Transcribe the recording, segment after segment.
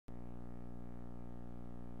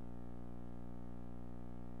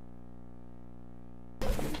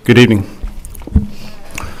Good evening.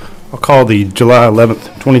 I'll call the July 11th,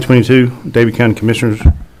 2022 Davie County Commissioners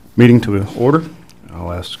meeting to order.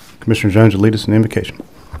 I'll ask Commissioner Jones to lead us in the invocation.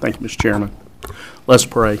 Thank you, Mr. Chairman. Let's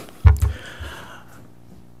pray.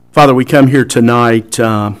 Father, we come here tonight,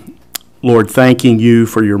 Lord, thanking you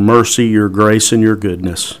for your mercy, your grace, and your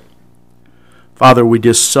goodness. Father, we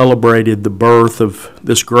just celebrated the birth of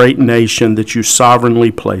this great nation that you sovereignly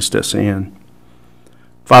placed us in.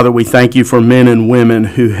 Father, we thank you for men and women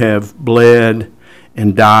who have bled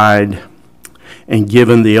and died and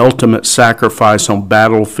given the ultimate sacrifice on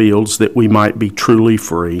battlefields that we might be truly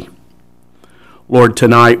free. Lord,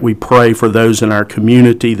 tonight we pray for those in our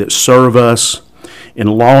community that serve us in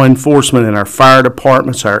law enforcement, in our fire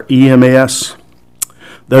departments, our EMS,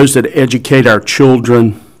 those that educate our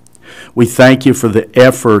children. We thank you for the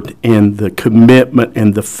effort and the commitment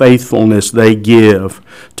and the faithfulness they give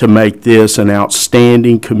to make this an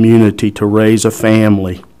outstanding community to raise a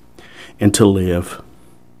family and to live.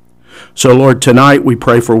 So, Lord, tonight we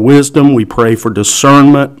pray for wisdom, we pray for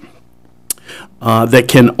discernment that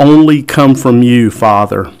can only come from you,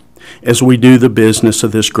 Father, as we do the business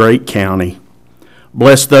of this great county.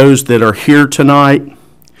 Bless those that are here tonight.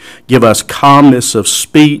 Give us calmness of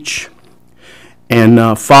speech.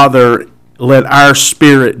 And Father, let our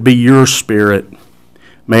spirit be your spirit.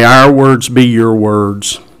 May our words be your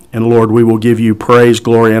words. And Lord, we will give you praise,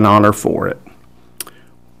 glory, and honor for it.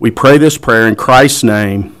 We pray this prayer in Christ's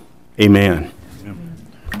name. Amen.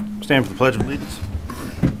 Amen. Stand for the Pledge of Allegiance.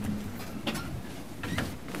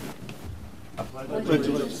 I pledge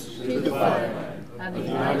allegiance to the flag of the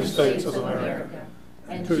United States of America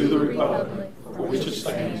and to the republic for which it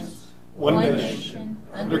stands, one nation,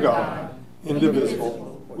 under God,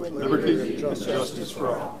 indivisible, with liberty and justice for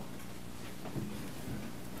all.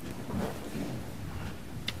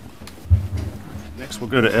 Next, we'll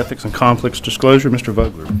go to Ethics and Conflicts Disclosure. Mr.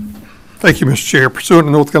 Vogler. Thank you, Mr. Chair. Pursuant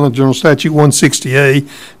to North Carolina General Statute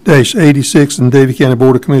 160A-86 and Davie County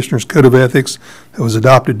Board of Commissioners Code of Ethics that was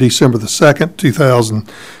adopted December the 2nd,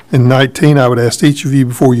 2019, I would ask each of you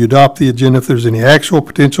before you adopt the agenda if there's any actual,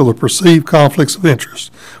 potential, or perceived conflicts of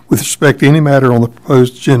interest with respect to any matter on the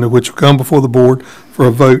proposed agenda which will come before the board for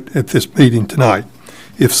a vote at this meeting tonight.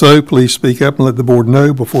 If so, please speak up and let the board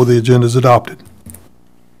know before the agenda is adopted.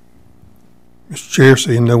 Mr. Chair,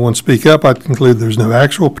 seeing no one speak up, I conclude there's no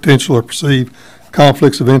actual, potential, or perceived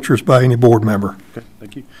conflicts of interest by any board member. Okay,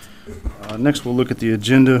 thank you. Next, we'll look at the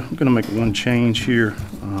agenda. I'm going to make one change here.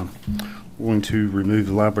 We're going to remove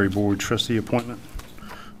the library board trustee appointment.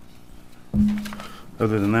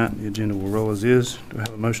 Other than that, the agenda will roll as is. Do I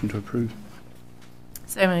have a motion to approve?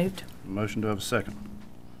 So moved. A motion to have a second.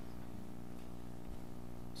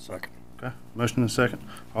 Second. Okay, motion and a second.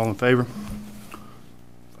 All in favor?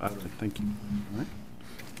 Thank you. All right.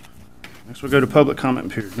 Next, we'll go to public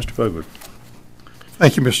comment period. Mr. Vogler.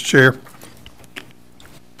 Thank you, Mr. Chair.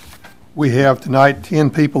 We have tonight 10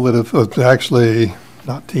 people that have actually,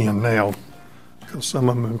 not 10 now, because some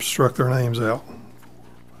of them have struck their names out.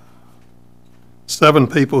 7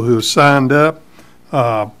 people who have signed up.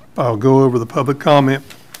 I'll go over the public comment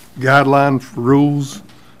guideline for rules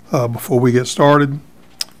before we get started.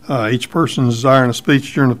 Each person desiring a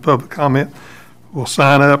speech during the public comment will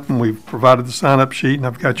sign up, and we've provided the sign-up sheet, and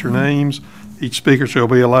I've got your names. Each speaker shall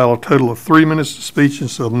be allowed a total of 3 minutes to speech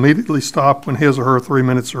and shall immediately stop when his or her 3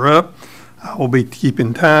 minutes are up. I will be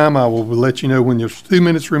keeping time. I will let you know when there's 2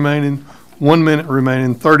 minutes remaining, 1 minute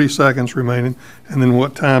remaining, 30 seconds remaining, and then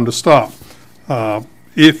what time to stop.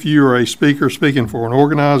 If you're a speaker speaking for an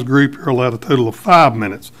organized group, you're allowed a total of 5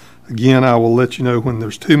 minutes. Again, I will let you know when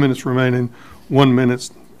there's 2 minutes remaining, 1 minute,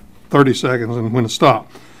 30 seconds, and when to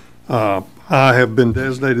stop. I have been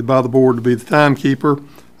designated by the board to be the timekeeper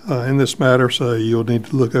in this matter, so you'll need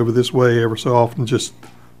to look over this way ever so often, just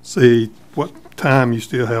see what time you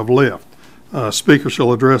still have left. Speaker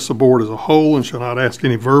shall address the board as a whole and shall not ask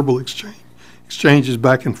any verbal exchanges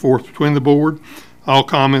back and forth between the board. All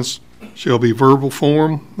comments shall be verbal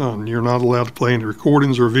form. You're not allowed to play any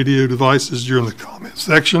recordings or video devices during the comment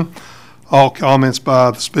section. All comments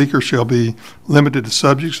by the speaker shall be limited to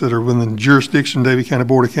subjects that are within the jurisdiction of Davie County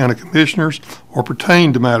Board of County Commissioners or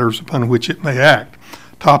pertain to matters upon which it may act.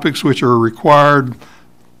 Topics which are required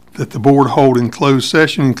that the board hold in closed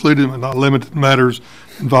session, including but not limited to matters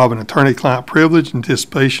involving attorney-client privilege,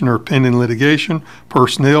 anticipation or pending litigation,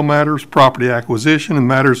 personnel matters, property acquisition, and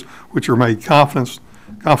matters which are made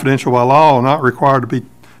confidential by law are not required to be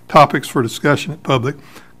topics for discussion at public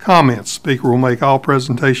comments. Speaker will make all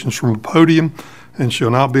presentations from a podium and shall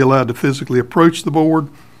not be allowed to physically approach the board.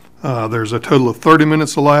 There's a total of 30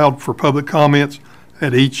 minutes allowed for public comments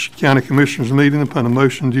At each county commissioners meeting, upon a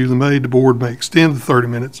motion duly made, the board may extend the 30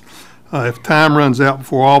 minutes. If time runs out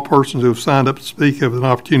before all persons who have signed up to speak have an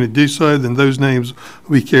opportunity to do so, then those names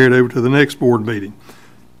will be carried over to the next board meeting.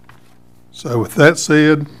 So with that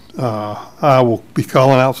said, I will be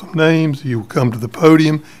calling out some names. You will come to the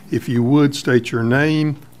podium. If you would, state your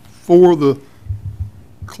name for the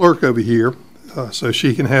clerk over here so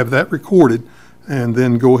she can have that recorded, and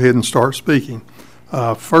then go ahead and start speaking.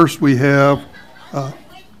 First we have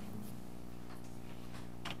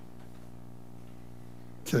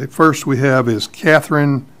first we have is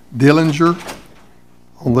Catherine Dillinger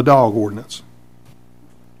on the dog ordinance.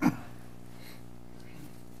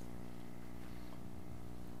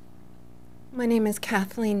 My name is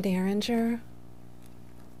Kathleen Derringer.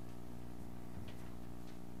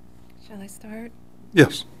 Shall I start?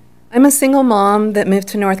 Yes. I'm a single mom that moved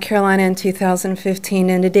to North Carolina in 2015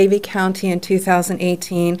 and to Davie County in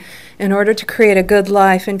 2018 in order to create a good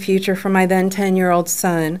life and future for my then 10-year-old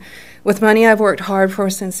son. With money I've worked hard for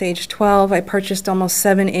since age 12, I purchased almost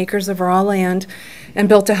 7 acres of raw land and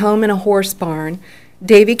built a home and a horse barn.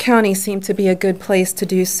 Davie County seemed to be a good place to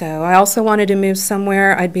do so. I also wanted to move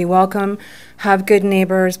somewhere I'd be welcome, have good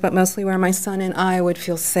neighbors, but mostly where my son and I would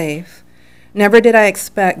feel safe. Never did I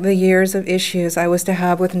expect the years of issues I was to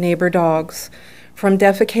have with neighbor dogs, from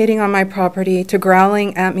defecating on my property to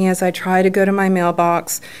growling at me as I try to go to my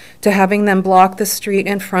mailbox, to having them block the street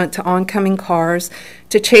in front to oncoming cars,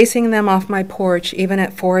 to chasing them off my porch even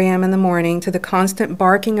at 4 a.m. in the morning, to the constant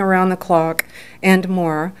barking around the clock, and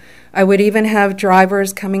more. I would even have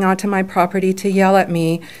drivers coming onto my property to yell at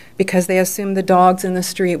me because they assumed the dogs in the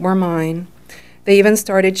street were mine. They even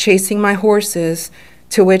started chasing my horses,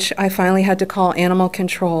 to which I finally had to call animal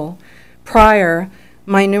control. Prior,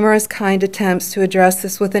 my numerous kind attempts to address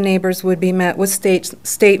this with the neighbors would be met with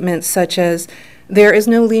statements such as, "There is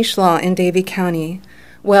no leash law in Davie County."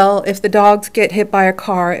 Well, if the dogs get hit by a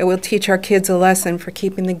car, it will teach our kids a lesson for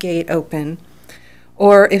keeping the gate open.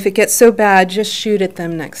 Or if it gets so bad, just shoot at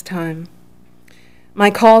them next time.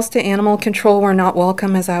 My calls to animal control were not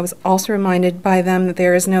welcome, as I was also reminded by them that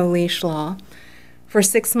there is no leash law. For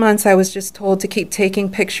 6 months, I was just told to keep taking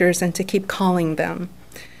pictures and to keep calling them.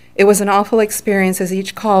 It was an awful experience, as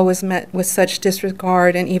each call was met with such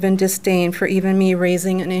disregard and even disdain for even me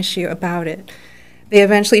raising an issue about it. They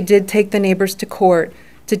eventually did take the neighbors to court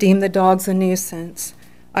to deem the dogs a nuisance.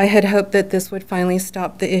 I had hoped that this would finally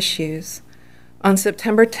stop the issues. On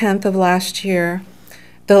September 10th of last year,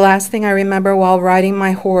 the last thing I remember while riding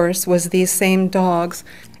my horse was these same dogs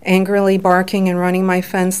angrily barking and running my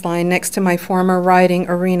fence line next to my former riding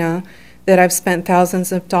arena that I've spent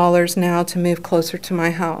thousands of dollars now to move closer to my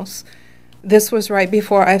house. This was right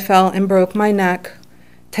before I fell and broke my neck,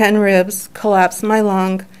 10 ribs, collapsed my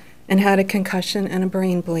lung, and had a concussion and a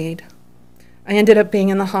brain bleed. I ended up being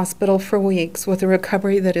in the hospital for weeks with a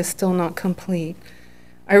recovery that is still not complete.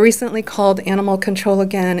 I recently called animal control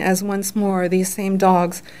again, as once more these same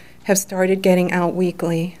dogs have started getting out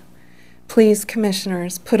weekly. Please,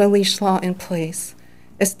 commissioners, put a leash law in place.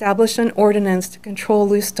 Establish an ordinance to control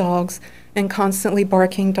loose dogs and constantly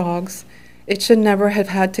barking dogs. It should never have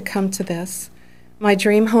had to come to this. My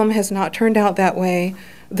dream home has not turned out that way,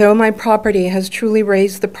 though my property has truly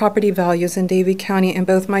raised the property values in Davie County, and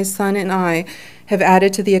both my son and I have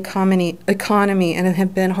added to the economy and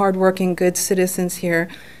have been hardworking, good citizens here.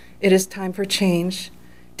 It is time for change.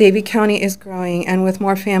 Davie County is growing, and with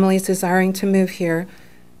more families desiring to move here,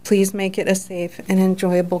 please make it a safe and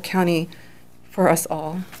enjoyable county for us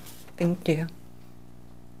all. Thank you.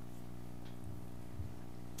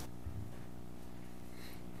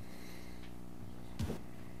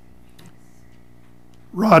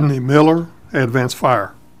 Rodney Miller, Advance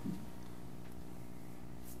Fire.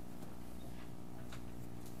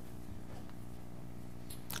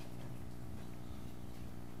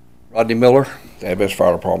 Rodney Miller, Advance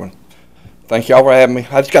Fire Department. Thank y'all for having me.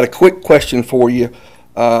 I just got a quick question for you.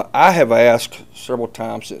 I have asked several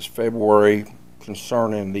times since February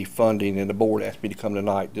concerning the funding, and the board asked me to come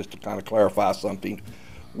tonight just to kind of clarify something.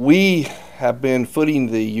 We have been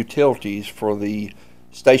footing the utilities for the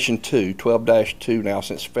Station 2, 12-2 now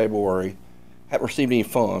since February. Haven't received any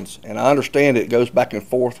funds, and I understand it goes back and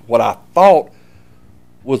forth. What I thought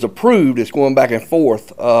was approved is going back and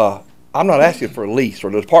forth. I'm not asking for a lease,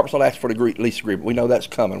 or the department's not asking for the lease agreement. We know that's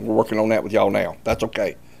coming. We're working on that with y'all now. That's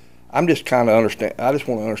okay. I'm just kind of understand. I just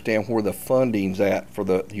want to understand where the funding's at for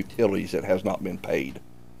the utilities that has not been paid.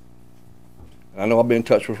 And I know I've been in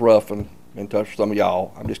touch with Ruff and been in touch with some of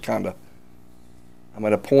y'all. I'm just kind of, I'm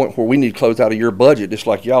at a point where we need to close out of your budget just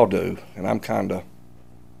like y'all do, and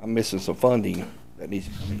I'm missing some funding that needs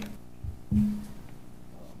to come in.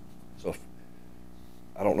 So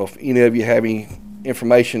I don't know if any of you have any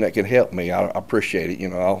information that can help me. I appreciate it. You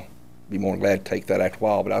know, I'll be more than glad to take that after a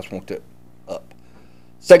while, but I just want that up.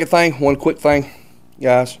 Second thing, one quick thing,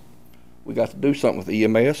 guys. We got to do something with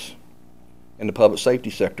EMS and the public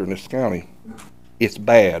safety sector in this county. It's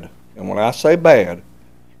bad. And when I say bad,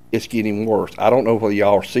 it's getting worse. I don't know whether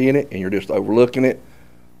y'all are seeing it and you're just overlooking it.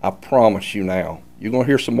 I promise you now. You're going to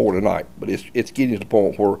hear some more tonight, but it's getting to the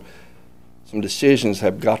point where some decisions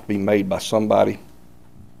have got to be made by somebody.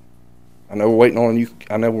 I know we're waiting on you.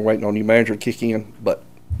 I know we're waiting on you, manager, to kick in, but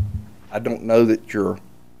I don't know that your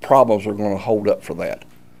problems are going to hold up for that.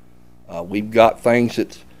 We've got things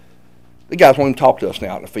that the guys won't even talk to us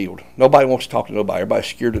now in the field. Nobody wants to talk to nobody. Everybody's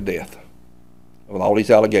scared to death with all these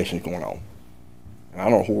allegations going on. And I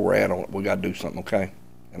don't know where we're at on it. We got to do something, okay?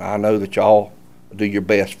 And I know that y'all do your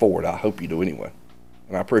best for it. I hope you do anyway.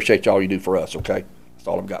 And I appreciate y'all you do for us, okay? That's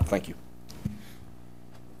all I've got. Thank you.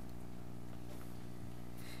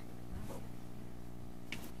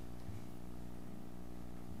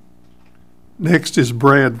 Next is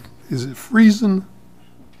Brad. Is it Friesen?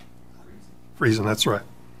 Friesen, that's right.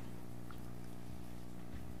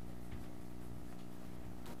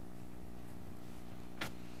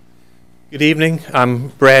 Good evening. I'm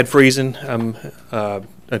Brad Friesen. I'm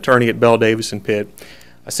attorney at Bell Davis and Pitt.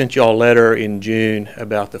 I sent you all a letter in June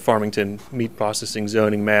about the Farmington meat processing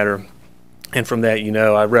zoning matter. And from that, you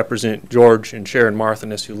know, I represent George and Sharon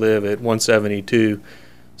Marthinus, who live at 172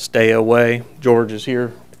 Stay Away. George is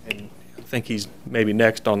here, and I think he's maybe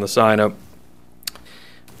next on the sign up.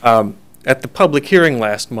 At the public hearing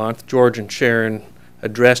last month, George and Sharon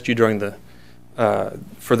addressed you during the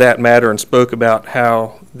for that matter and spoke about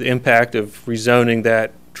how the impact of rezoning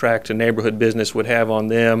that tract to neighborhood business would have on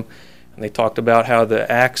them. And they talked about how the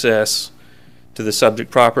access to the subject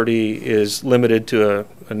property is limited to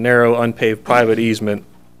a narrow, unpaved private easement.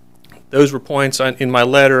 Those were points in my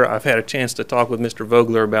letter. I've had a chance to talk with Mr.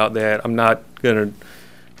 Vogler about that. I'm not going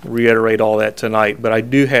to reiterate all that tonight, but I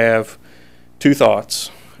do have two thoughts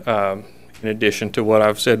in addition to what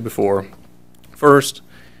I've said before. First,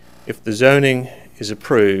 if the zoning is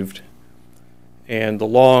approved and the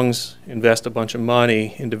Longs invest a bunch of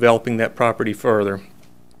money in developing that property further,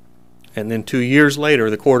 and then 2 years later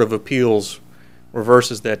the Court of Appeals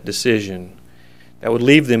reverses that decision, that would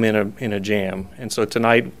leave them in a jam. And so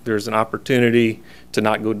tonight there's an opportunity to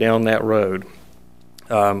not go down that road.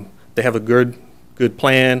 They have a good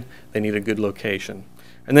plan. They need a good location.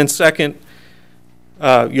 And then second,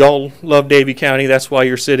 y'all love Davie County. That's why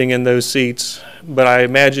you're sitting in those seats. But I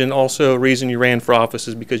imagine also a reason you ran for office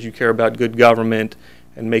is because you care about good government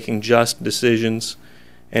and making just decisions.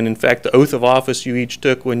 And in fact, the oath of office you each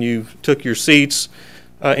took when you took your seats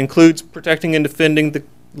includes protecting and defending the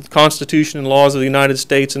Constitution and laws of the United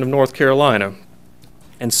States and of North Carolina.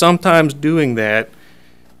 And sometimes doing that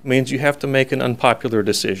means you have to make an unpopular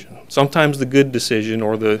decision. Sometimes the good decision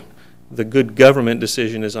or the good government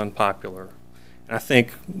decision is unpopular. And I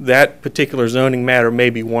think that particular zoning matter may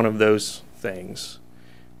be one of those things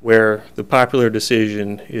where the popular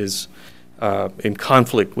decision is in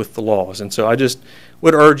conflict with the laws. And so I just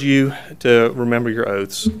would urge you to remember your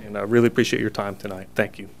oaths, and I really appreciate your time tonight.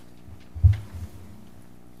 Thank you.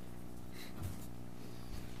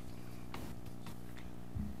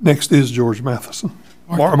 Next is George Matheson.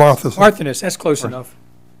 Marthinus, that's close enough.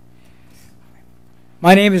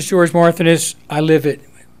 My name is George Marthinus. I live at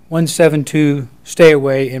 172 Stay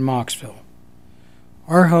Away in Moxville.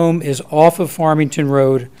 Our home is off of Farmington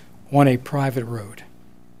Road on a private road.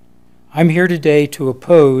 I'm here today to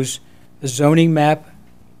oppose the zoning map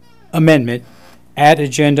amendment at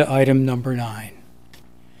agenda item number 9.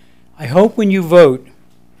 I hope when you vote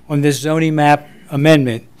on this zoning map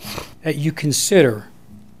amendment that you consider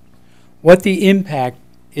what the impact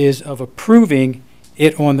is of approving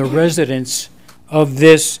it on the residents of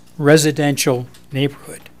this residential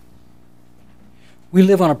neighborhood. We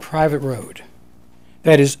live on a private road.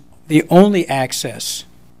 That is the only access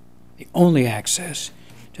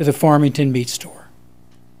to the Farmington meat store.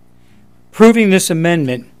 Approving this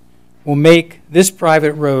amendment will make this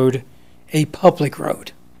private road a public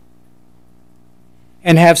road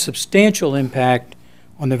and have substantial impact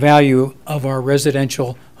on the value of our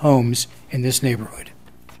residential homes in this neighborhood.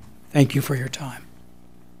 Thank you for your time.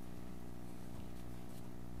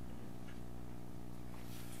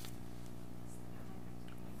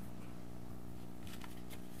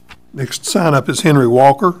 Next sign up is Henry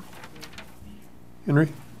Walker. Henry?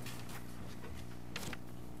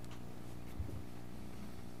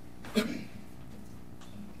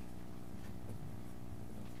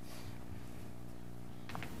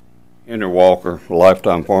 Henry Walker,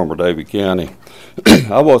 lifetime farmer, Davie County.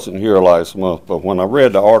 I wasn't here last month, but when I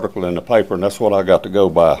read the article in the paper, and that's what I got to go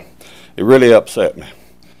by, it really upset me.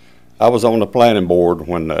 I was on the planning board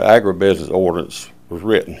when the agribusiness ordinance was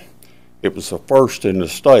written. It was the first in the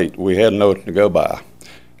state. We had nothing to go by.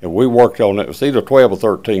 And we worked on it. It was either 12 or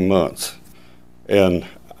 13 months. And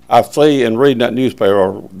I see in reading that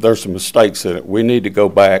newspaper, there's some mistakes in it. We need to go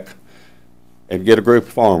back and get a group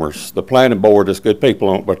of farmers. The planning board is good people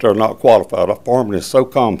on it, but they're not qualified. Our farming is so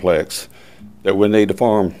complex that we need to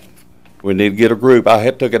farm. We need to get a group. I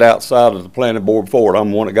had took it outside of the planning board before.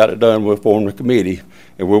 I'm the one that got it done. We formed a committee,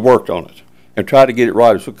 and we worked on it and tried to get it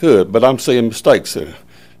right as we could. But I'm seeing mistakes in it.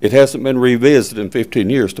 It hasn't been revisited in 15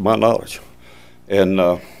 years, to my knowledge. And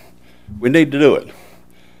we need to do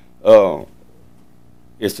it.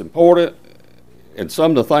 It's important, and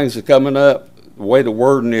some of the things that are coming up, the way the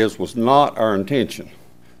wording is was not our intention.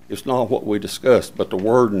 It's not what we discussed, but the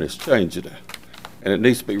wording is changing it, and it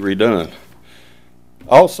needs to be redone.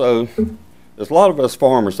 Also, there's a lot of us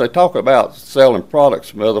farmers, they talk about selling products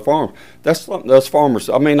from other farmers. That's something us farmers,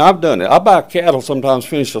 I mean, I've done it. I buy cattle sometimes,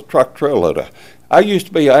 finish a truck trailer load. I used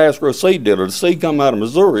to be an Asgrow seed dealer. The seed come out of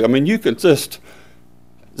Missouri. I mean, you can just,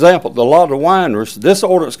 example, a lot of wineries, this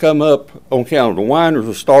ordinance come up on account of the wineries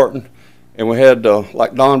were starting, and we had,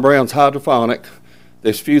 like Don Brown's hydroponic,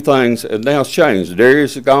 there's a few things, and now it's changed.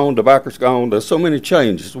 Dairy's gone, tobacco's gone, there's so many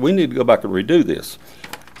changes. We need to go back and redo this.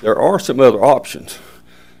 There are some other options.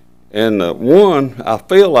 And one, I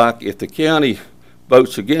feel like if the county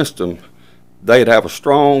votes against them, they'd have a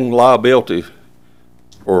strong liability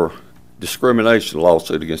or discrimination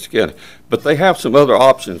lawsuit against the county. But they have some other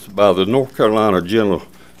options by the North Carolina general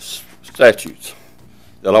statutes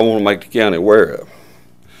that I want to make the county aware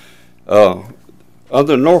of.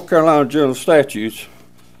 Under North Carolina general statutes,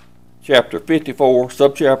 chapter 54,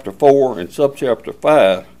 subchapter 4, and subchapter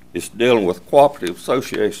 5 is dealing with cooperative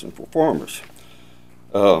association for farmers.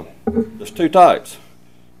 There's two types.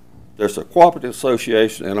 There's a cooperative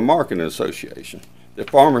association and a marketing association that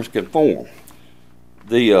farmers can form.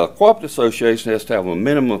 The cooperative association has to have a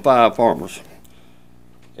minimum of 5 farmers.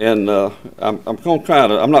 And I'm going to try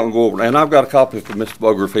to, I'm not going to go over it, and I've got a copy for Mr.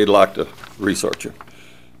 Boger if he'd like to research it.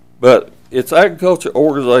 But it's agriculture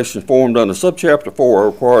organization formed under subchapter 4 are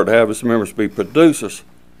required to have its members be producers,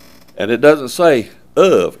 and it doesn't say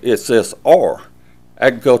of, it says are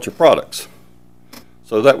agriculture products.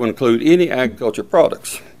 So that would include any agriculture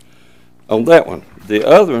products. On that one, the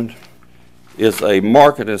other one is a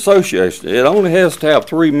marketing association. It only has to have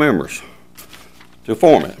 3 members to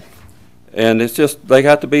form it. And it's just, they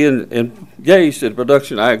have to be engaged in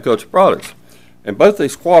production of agriculture products. And both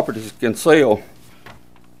these cooperatives can sell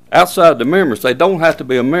outside the members. They don't have to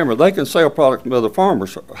be a member. They can sell products from other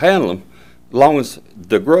farmers, handle them, as long as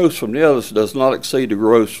the gross from the others does not exceed the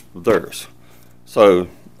gross of theirs. So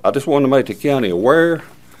I just want to make the county aware.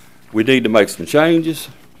 We need to make some changes.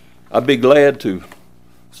 I'd be glad to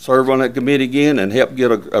serve on that committee again and help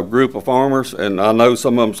get a group of farmers. And I know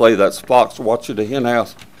some of them say that's fox watching the hen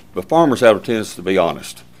house, but farmers have a tendency to be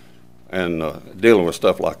honest and dealing with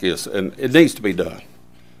stuff like this, and it needs to be done.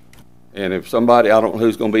 And if somebody, I don't know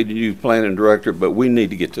who's going to be the new planning director, but we need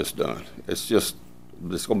to get this done. It's just,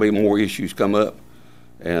 there's going to be more issues come up,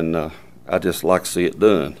 and I just like to see it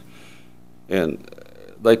done. And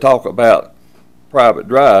they talk about private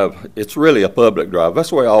drive. It's really a public drive. That's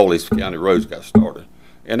the way all these county roads got started.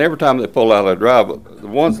 And every time they pull out a drive, the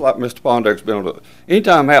ones like Mr. Pondeck's been able to,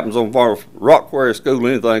 anytime it happens on Rock Quarry School or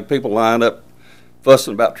anything, people line up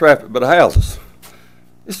fussing about traffic, but houses,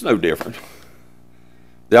 it's no different.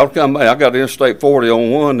 They ought to come back. I got Interstate 40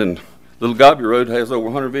 on one, and Little Gobby Road has over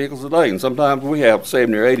 100 vehicles a day, and sometimes we have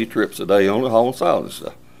 70 or 80 trips a day on the hauling solid and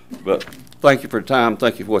stuff. But thank you for your time.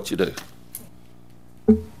 Thank you for what you do.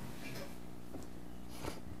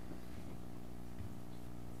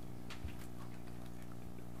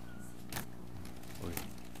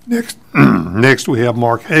 Next we have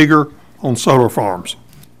Mark Hager on solar farms.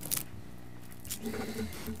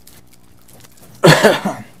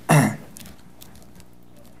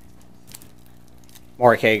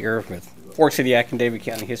 Mark Hager with Fork City Act and Davie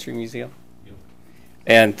County History Museum.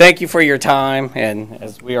 And thank you for your time. And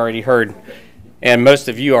as we already heard, and most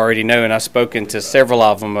of you already know, and I've spoken to several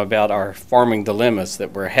of them about our farming dilemmas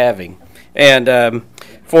that we're having. And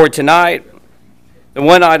for tonight, the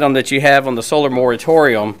one item that you have on the solar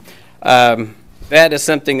moratorium, that is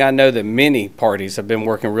something I know that many parties have been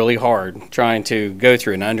working really hard trying to go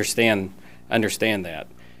through and understand that.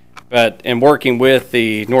 But in working with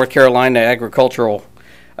the North Carolina Agricultural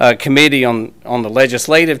Committee on the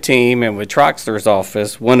legislative team and with Troxler's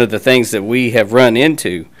office, one of the things that we have run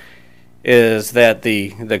into is that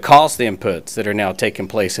the cost inputs that are now taking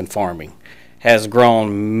place in farming has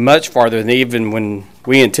grown much farther than even when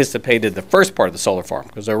we anticipated the first part of the solar farm,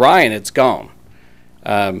 because Orion, it's gone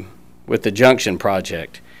with the Junction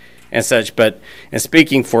project and such. But in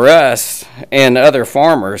speaking for us and other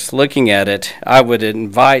farmers looking at it, I would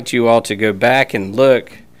invite you all to go back and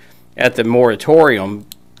look at the moratorium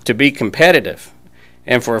to be competitive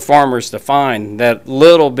and for farmers to find that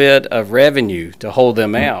little bit of revenue to hold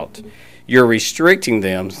them out. You're restricting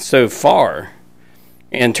them so far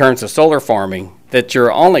in terms of solar farming that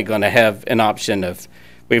you're only going to have an option of,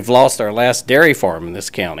 we've lost our last dairy farm in this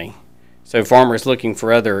county. So farmers looking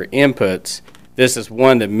for other inputs, this is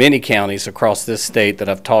one that many counties across this state that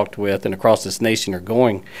I've talked with and across this nation are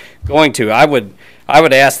going to. I would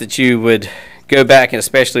ask that you would go back and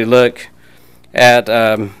especially look at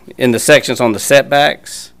in the sections on the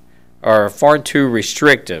setbacks are far too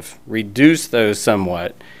restrictive. Reduce those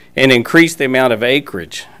somewhat and increase the amount of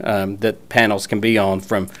acreage that panels can be on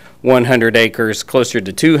from 100 acres closer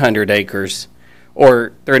to 200 acres,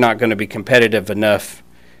 or they're not going to be competitive enough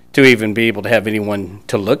to even be able to have anyone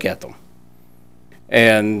to look at them.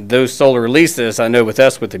 And those solar leases, I know with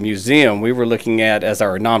us with the museum, we were looking at as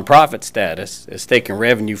our nonprofit status, as taking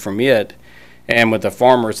revenue from it, and with the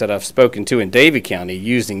farmers that I've spoken to in Davie County,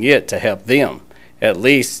 using it to help them, at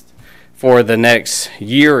least for the next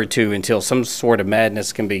year or two until some sort of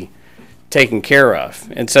madness can be taken care of.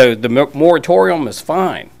 And so the moratorium is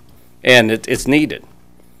fine, and it's needed.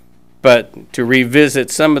 But to revisit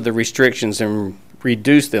some of the restrictions and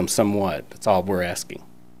reduce them somewhat, that's all we're asking.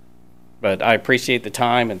 But I appreciate the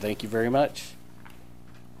time, and thank you very much.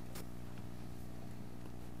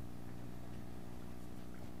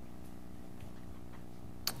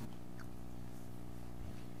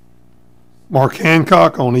 Mark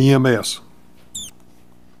Hancock on EMS.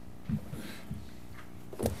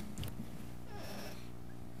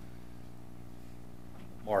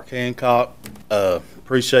 Mark Hancock,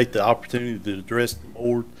 appreciate the opportunity to address the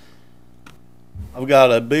board. I've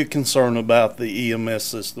got a big concern about the EMS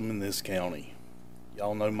system in this county.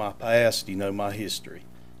 Y'all know my past, you know my history.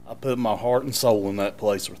 I put my heart and soul in that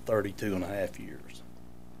place for 32 and a half years.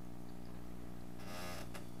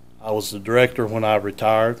 I was the director when I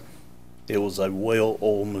retired. It was a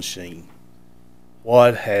well-oiled machine.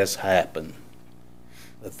 What has happened?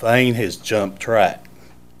 The thing has jumped track.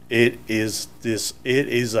 It is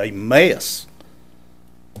a mess.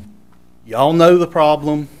 Y'all know the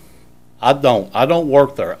problem. I don't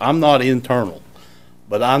work there. I'm not internal.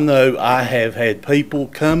 But I know I have had people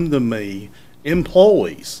come to me,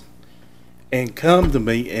 employees, and come to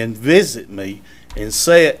me and visit me and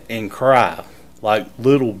sit and cry like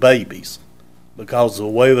little babies because of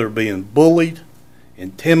the way they're being bullied,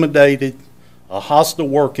 intimidated, a hostile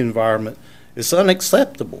work environment. It's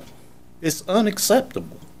unacceptable. It's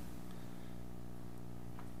unacceptable.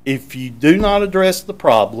 If you do not address the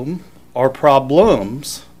problem or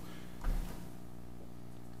problems,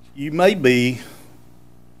 you may be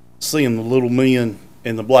seeing the little men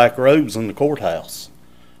in the black robes in the courthouse,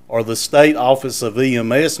 or the state office of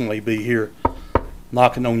EMS may be here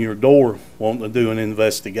knocking on your door wanting to do an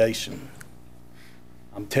investigation.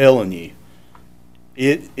 I'm telling you,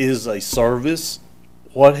 it is a service.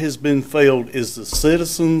 What has been failed is the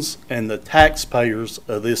citizens and the taxpayers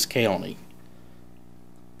of this county.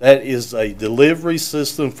 That is a delivery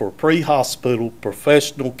system for pre-hospital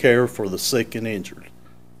professional care for the sick and injured.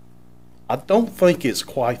 I don't think it's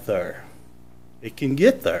quite there. It can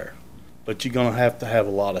get there, but you're going to have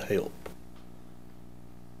a lot of help.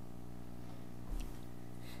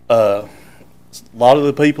 A lot of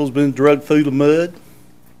the people's been dragged through the mud.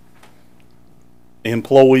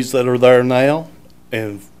 Employees that are there now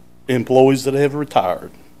and employees that have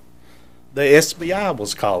retired. The SBI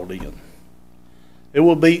was called in. It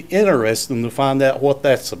will be interesting to find out what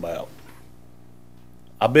that's about.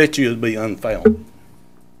 I bet you it'd be unfounded.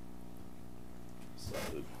 So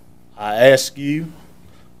I ask you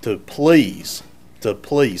to please,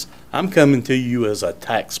 I'm coming to you as a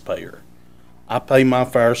taxpayer. I pay my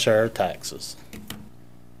fair share of taxes.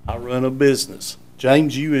 I run a business.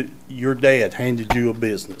 James, your dad handed you a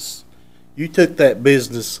business. You took that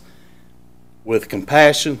business with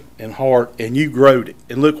compassion and heart, and you growed it.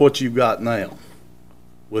 And look what you've got now.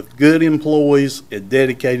 With good employees and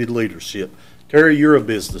dedicated leadership. Terry, you're a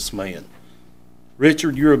businessman.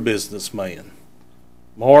 Richard, you're a businessman.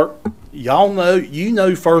 Mark, y'all know, you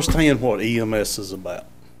know firsthand what EMS is about.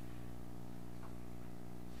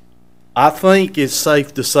 I think it's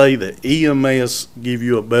safe to say that EMS give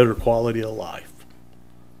you a better quality of life.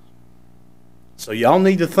 So y'all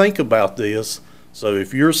need to think about this. So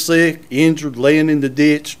if you're sick, injured, laying in the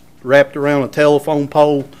ditch, wrapped around a telephone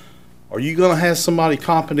pole, Are you going to have somebody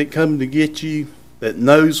competent coming to get you that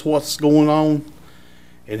knows what's going on?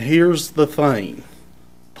 And here's the thing.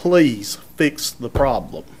 Please fix the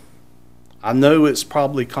problem. I know it's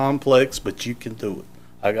probably complex, but you can do it.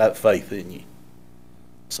 I got faith in you.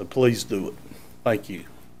 So please do it. Thank you.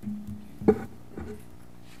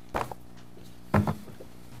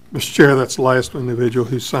 Mr. Chair, that's the last individual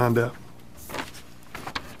who signed up.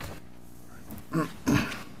 All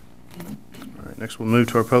right, next we'll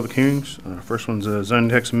move to our public hearings. First one's a zoning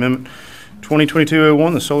text amendment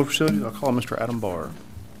 2022-01, the solar facility. I'll call Mr. Adam Barr.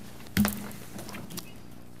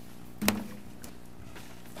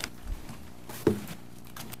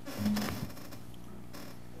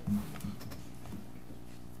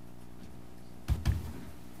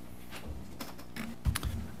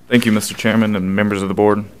 Thank you, Mr. Chairman and members of the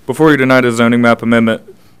board. Before you tonight is zoning map amendment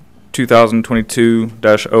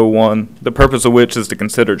 2022-01, the purpose of which is to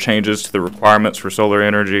consider changes to the requirements for solar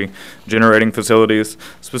energy generating facilities,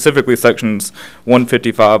 specifically sections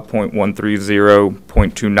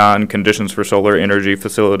 155.130.29 conditions for solar energy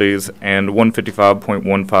facilities and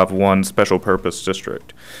 155.151 special purpose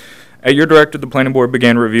district. At your directive, the planning board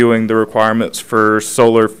began reviewing the requirements for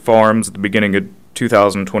solar farms at the beginning of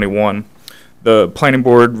 2021. The planning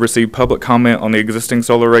board received public comment on the existing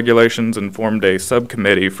solar regulations and formed a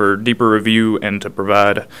subcommittee for deeper review and to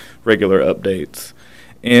provide regular updates.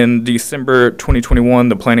 In December 2021,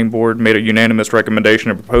 the planning board made a unanimous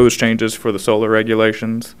recommendation of proposed changes for the solar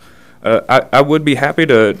regulations. I would be happy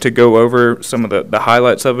to go over some of the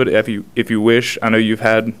highlights of it if you wish. I know you've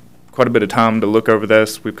had quite a bit of time to look over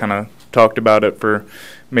this. We've kind of talked about it for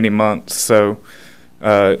many months, so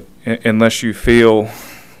unless you feel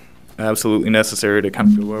absolutely necessary to kind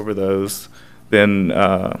of go over those, then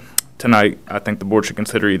tonight I think the board should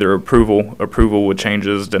consider either approval with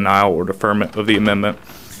changes, denial, or deferment of the amendment.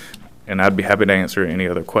 And I'd be happy to answer any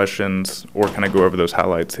other questions or kind of go over those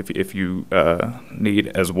highlights if you need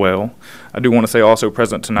as well. I do want to say also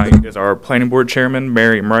present tonight is our planning board chairman,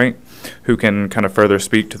 Miriam Wright, who can kind of further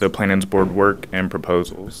speak to the planning board work and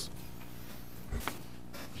proposals.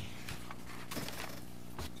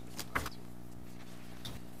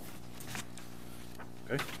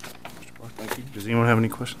 Okay, Mr. Barr, thank you. Does anyone have any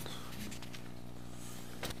questions?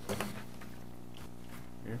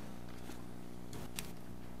 Here.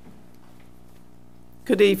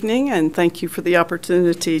 Good evening, and thank you for the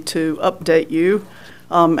opportunity to update you.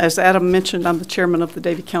 As Adam mentioned, I'm the chairman of the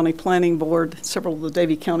Davie County Planning Board. Several of the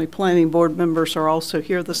Davie County Planning Board members are also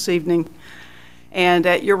here this evening. And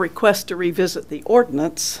at your request to revisit the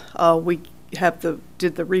ordinance, we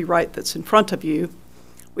did the rewrite that's in front of you.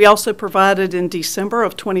 We also provided in December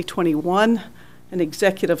of 2021 an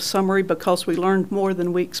executive summary because we learned more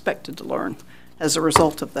than we expected to learn as a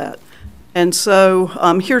result of that. And so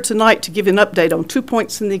I'm here tonight to give you an update on 2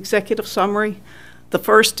 points in the executive summary. The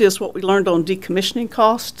first is what we learned on decommissioning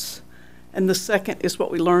costs, and the second is what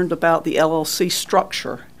we learned about the LLC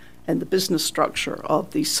structure and the business structure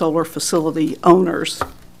of the solar facility owners.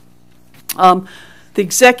 The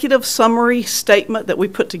executive summary statement that we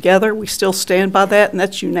put together, we still stand by that, and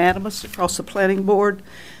that's unanimous across the planning board,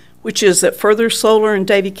 which is that further solar in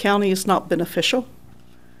Davie County is not beneficial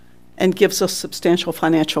and gives us substantial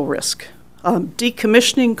financial risk.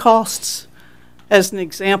 Decommissioning costs, as an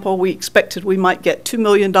example, we expected we might get $2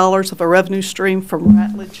 million of a revenue stream from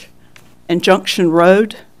Ratledge and Junction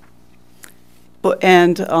Road, but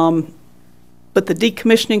the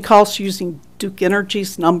decommissioning costs using Duke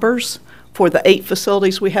Energy's numbers for the 8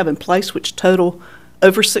 facilities we have in place, which total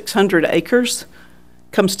over 600 acres,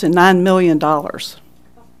 comes to $9 million.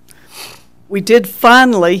 We did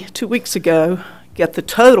finally, 2 weeks ago, get the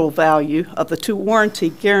total value of the 2 warranty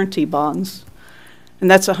guarantee bonds, and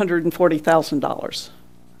that's $140,000.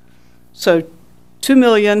 So $2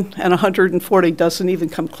 million and $140,000 doesn't even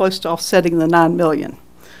come close to offsetting the $9 million.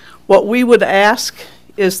 What we would ask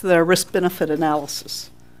is that a risk-benefit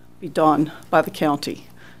analysis be done by the county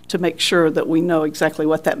to make sure that we know exactly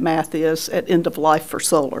what that math is at end of life for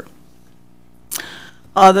solar.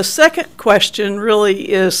 The second question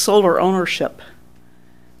really is solar ownership,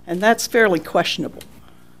 and that's fairly questionable.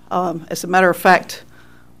 As a matter of fact,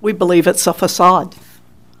 we believe it's a facade.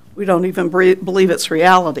 We don't even believe it's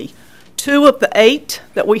reality. 2 of the 8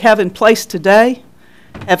 that we have in place today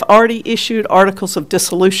have already issued articles of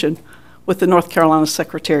dissolution with the North Carolina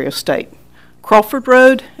Secretary of State, Crawford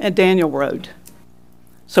Road and Daniel Road.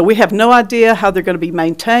 So we have no idea how they're going to be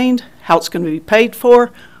maintained, how it's going to be paid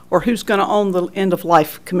for, or who's going to own the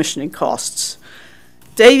end-of-life commissioning costs.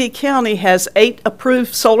 Davie County has 8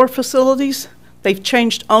 approved solar facilities. They've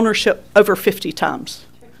changed ownership over 50 times.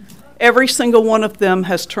 Every single one of them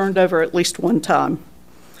has turned over at least one time.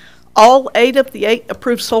 All 8 of the 8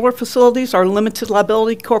 approved solar facilities are limited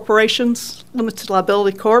liability corporations, limited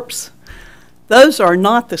liability corps. Those are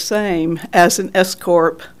not the same as an S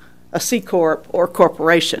corp, a C corp, or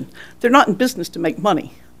corporation. They're not in business to make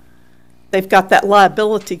money. They've got that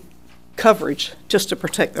liability coverage just to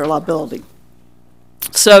protect their liability.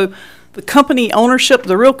 So the company ownership,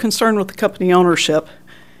 the real concern with the company ownership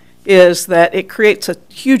is that it creates a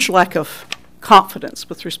huge lack of confidence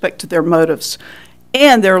with respect to their motives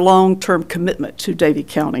and their long-term commitment to Davie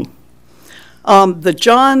County. The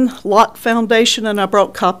John Lott Foundation, and I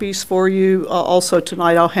brought copies for you also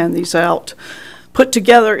tonight, I'll hand these out, put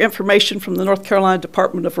together information from the North Carolina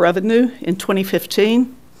Department of Revenue in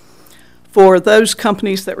 2015 for those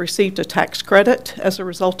companies that received a tax credit as a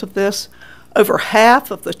result of this. Over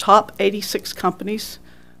half of the top 86 companies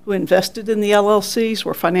who invested in the LLCs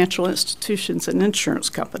were financial institutions and insurance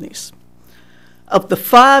companies. Of the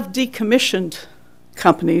 5 decommissioned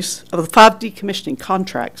companies, of the 5 decommissioning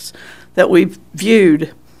contracts that we've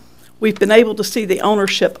viewed, we've been able to see the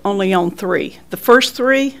ownership only on 3. The first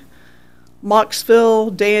 3,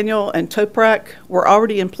 Moxville, Daniel, and Toprak, were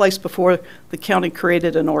already in place before the county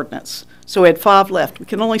created an ordinance. So we had 5 left. We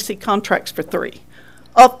can only see contracts for 3.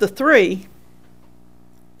 Of the 3,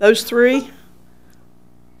 those 3,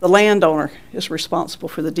 the landowner is responsible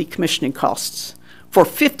for the decommissioning costs. For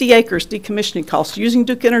 50 acres, decommissioning costs, using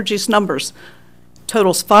Duke Energy's numbers,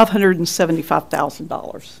 totals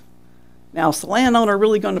 $575,000. Now, is the landowner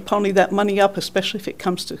really going to pony that money up, especially if it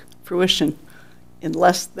comes to fruition in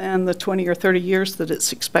less than the 20 or 30 years that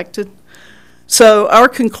it's expected? So our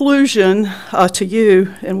conclusion to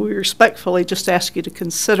you, and we respectfully just ask you to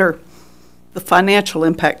consider the financial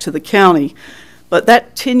impact to the county, but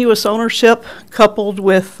that tenuous ownership coupled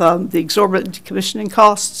with the exorbitant decommissioning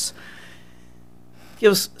costs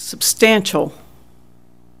gives substantial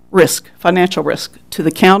risk, financial risk, to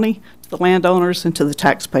the county, to the landowners, and to the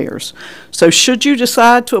taxpayers. So should you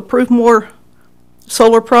decide to approve more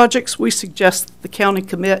solar projects, we suggest the county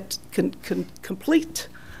complete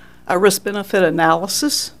a risk-benefit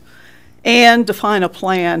analysis and define a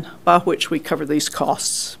plan by which we cover these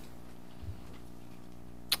costs.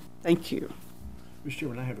 Thank you. Mr.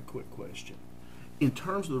 Chairman, I have a quick question. In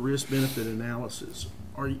terms of the risk-benefit analysis,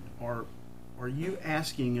 are you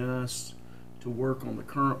asking us to work on the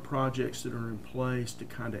current projects that are in place to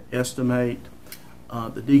kind of estimate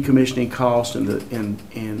the decommissioning cost and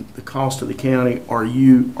the cost of the county? Are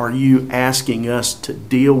you asking us to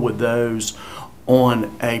deal with those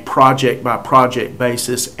on a project-by-project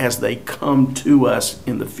basis as they come to us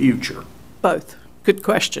in the future? Both. Good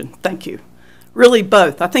question. Thank you. Really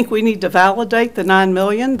both. I think we need to validate the $9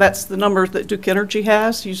 million. That's the number that Duke Energy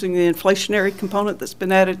has using the inflationary component that's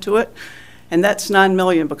been added to it. And that's $9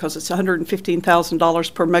 million because it's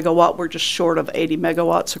 $115,000 per megawatt. We're just short of 80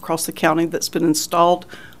 megawatts across the county that's been installed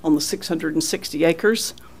on the 660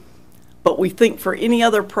 acres. But we think for any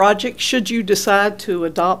other project, should you decide to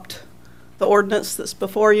adopt the ordinance that's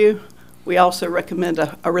before you, we also recommend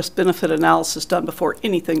a risk-benefit analysis done before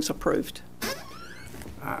anything's approved.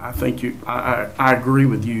 I think I agree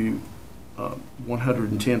with you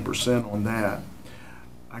 110% on that.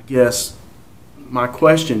 I guess my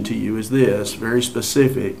question to you is this, very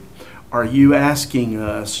specific. Are you asking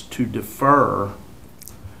us to defer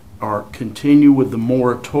or continue with the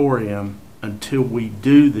moratorium until we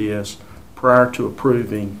do this prior to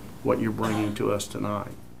approving what you're bringing to us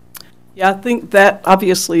tonight? Yeah, I think that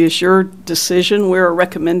obviously is your decision. We're a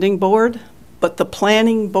recommending board, but the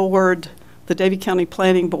planning board, the Davie County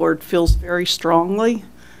Planning Board, feels very strongly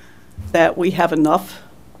that we have enough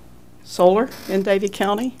solar in Davie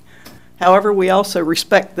County. However, we also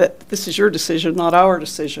respect that this is your decision, not our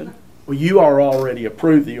decision. Well, you are already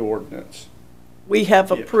approved the ordinance. We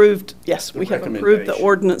have approved, yes, we have approved the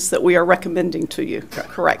ordinance that we are recommending to you. Okay.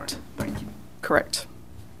 Correct. Right. Thank you. Correct.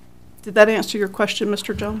 Did that answer your question,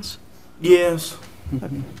 Mr. Jones? Yes.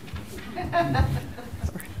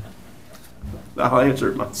 I'll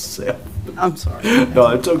answer it myself. I'm sorry. No,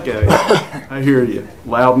 it's okay. I hear you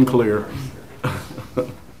loud and clear.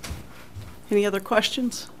 Any other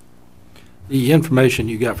questions? The information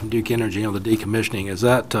you got from Duke Energy on the decommissioning, is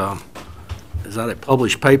that a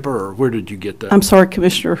published paper, or where did you get that? I'm sorry,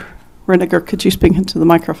 Commissioner Reniger, could you speak into the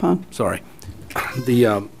microphone? Sorry.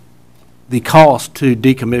 The cost to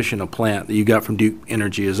decommission a plant that you got from Duke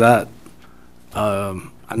Energy, is that,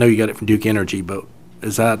 I know you got it from Duke Energy, but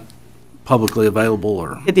is that publicly available,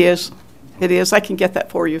 or? It is. It is. I can get that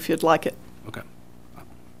for you if you'd like it. Okay.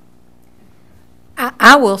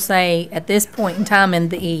 I will say at this point in time in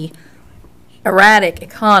the erratic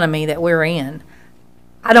economy that we're in,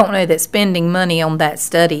 I don't know that spending money on that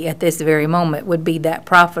study at this very moment would be that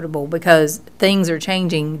profitable because things are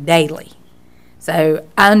changing daily. So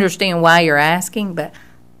I understand why you're asking, but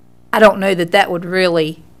I don't know that that would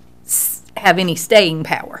really have any staying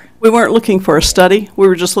power. We weren't looking for a study. We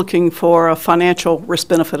were just looking for a financial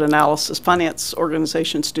risk-benefit analysis. Finance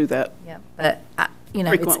organizations do that. Yeah, but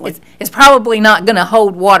it's probably not going to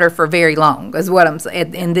hold water for very long, is what I'm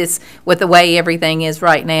saying. In this, with the way everything is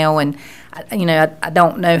right now, and I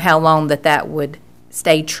don't know how long that would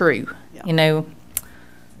stay true. Yeah.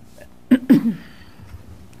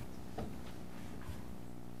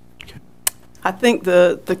 I think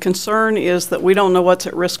the concern is that we don't know what's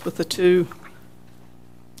at risk with the two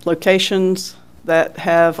locations that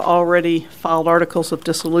have already filed articles of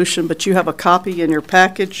dissolution, but you have a copy in your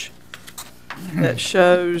package that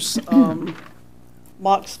shows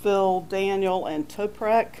Moxville, Daniel, and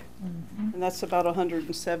Toprak, and that's about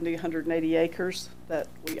 170, 180 acres that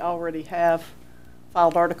we already have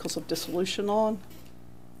filed articles of dissolution on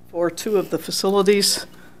for two of the facilities.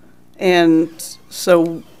 And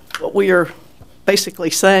so what we are basically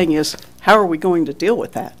saying is, how are we going to deal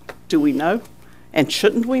with that? Do we know? And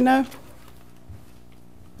shouldn't we know?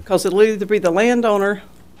 Because it'll either be the landowner,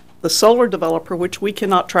 the solar developer, which we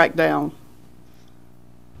cannot track down,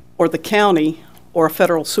 or the county, or a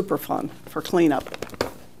federal superfund for cleanup.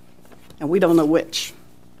 And we don't know which.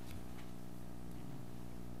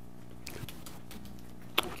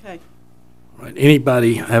 Okay. All right.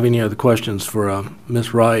 Anybody have any other questions for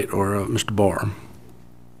Ms. Wright or Mr. Barr?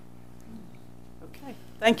 Okay.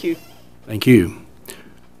 Thank you. Thank you.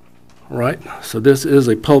 All right. So this is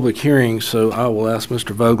a public hearing, so I will ask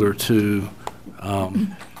Mr. Vogler to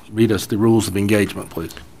read us the rules of engagement,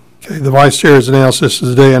 please. Okay, the Vice Chair has announced this is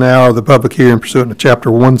the day and hour of the public hearing pursuant to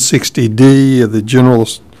Chapter 160D of the General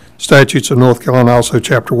Statutes of North Carolina, also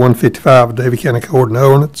Chapter 155 of Davie County Code and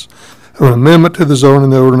Ordinance, of an amendment to the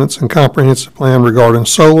zoning ordinance and comprehensive plan regarding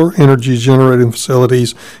solar energy generating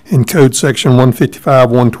facilities in Code Section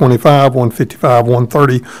 155, 125, 155,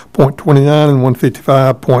 130.29, and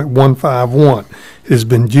 155.151. It has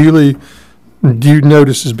been due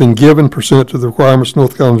notice has been given pursuant to the requirements of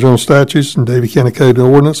North Carolina General Statutes and Davie County Code and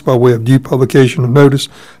Ordinance by way of due publication of notice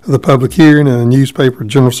of the public hearing in a newspaper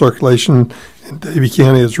general circulation in Davie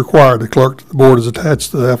County as required. The clerk to the board is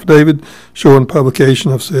attached to the affidavit showing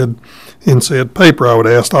publication of said paper. I would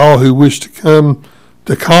ask all who wish to come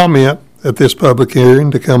to comment at this public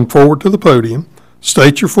hearing to come forward to the podium,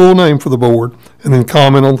 state your full name for the board, and then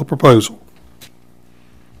comment on the proposal.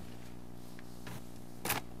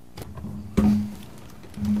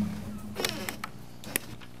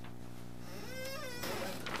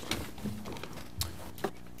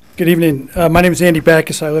 Good evening. My name is Andy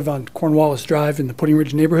Backus. I live on Cornwallis Drive in the Pudding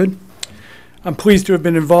Ridge neighborhood. I'm pleased to have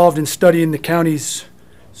been involved in studying the county's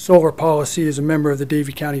solar policy as a member of the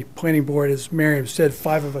Davie County Planning Board. As Miriam said,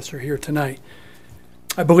 5 of us are here tonight.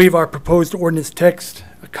 I believe our proposed ordinance text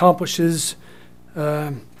accomplishes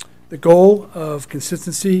the goal of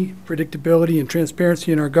consistency, predictability, and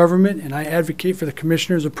transparency in our government, and I advocate for the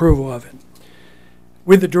Commissioner's approval of it,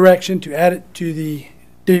 with the direction to add it to the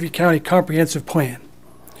Davie County Comprehensive Plan.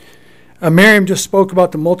 Miriam just spoke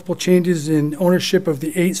about the multiple changes in ownership of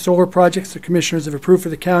the 8 solar projects the commissioners have approved for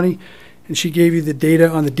the county, and she gave you the data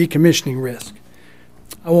on the decommissioning risk.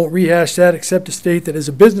 I won't rehash that except to state that as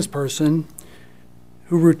a business person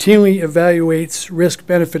who routinely evaluates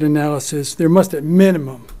risk-benefit analysis, there must at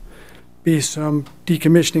minimum be some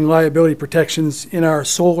decommissioning liability protections in our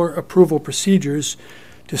solar approval procedures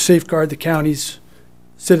to safeguard the county's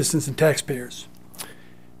citizens and taxpayers.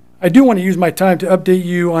 I do want to use my time to update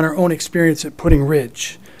you on our own experience at Pudding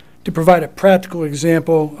Ridge, to provide a practical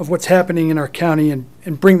example of what's happening in our county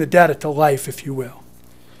and bring the data to life, if you will.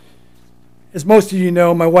 As most of you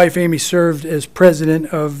know, my wife Amy served as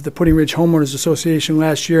president of the Pudding Ridge Homeowners Association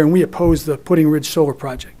last year, and we opposed the Pudding Ridge Solar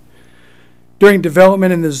Project. During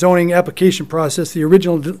development and the zoning application process, the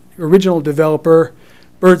original developer,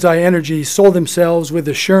 Bird's Eye Energy, sold themselves with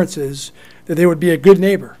assurances that they would be a good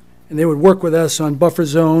neighbor and they would work with us on buffer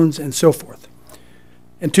zones and so forth.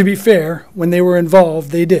 And to be fair, when they were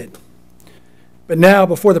involved, they did. But now,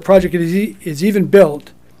 before the project is even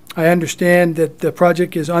built, I understand that the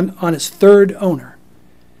project is on its 3rd owner.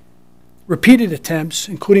 Repeated attempts,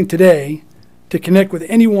 including today, to connect with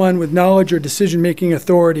anyone with knowledge or decision-making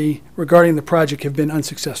authority regarding the project have been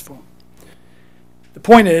unsuccessful. The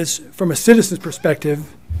point is, from a citizen's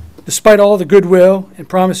perspective, despite all the goodwill and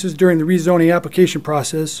promises during the rezoning application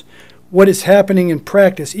process, what is happening in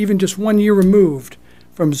practice, even just 1 year removed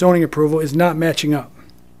from zoning approval, is not matching up.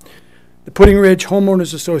 The Pudding Ridge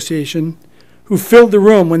Homeowners Association, who filled the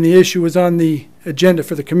room when the issue was on the agenda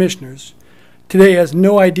for the commissioners, today has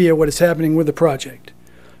no idea what is happening with the project.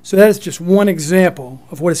 So that is just one example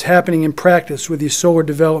of what is happening in practice with these solar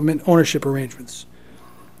development ownership arrangements.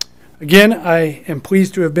 Again, I am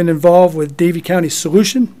pleased to have been involved with Davie County's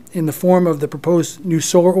solution in the form of the proposed new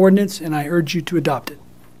solar ordinance, and I urge you to adopt it.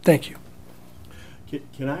 Thank you.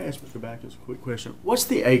 Can I ask Mr. Backus a quick question? What's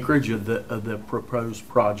the acreage of the proposed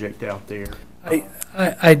project out there?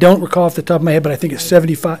 I don't recall off the top of my head, but I think it's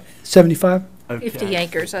 75? 75? Okay. 50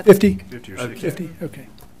 acres, I think. 50? 50 or Okay. 60. 50, okay.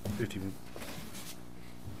 50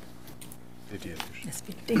 acres. That's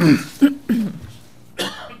 50.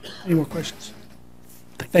 Any more questions?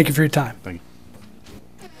 Thank you for your time. Thank you.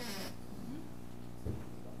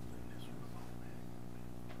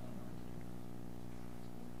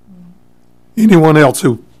 Anyone else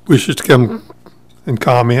who wishes to come and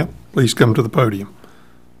comment, please come to the podium.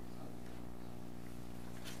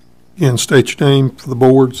 Again, state your name for the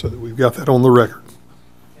board so that we've got that on the record.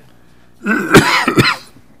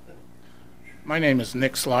 My name is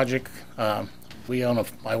Nick Slogic.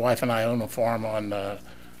 My wife and I own a farm on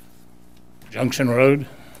Junction Road.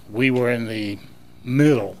 We were in the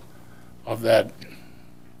middle of that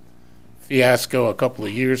fiasco a couple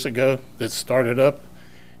of years ago that started up,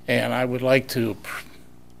 and I would like to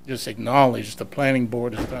just acknowledge the planning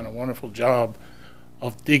board has done a wonderful job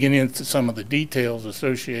of digging into some of the details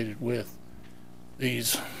associated with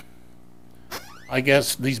these, I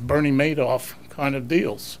guess, these Bernie Madoff kind of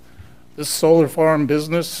deals. This solar farm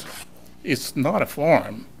business, it's not a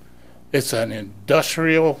farm. It's an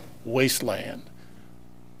industrial wasteland.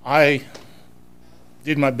 I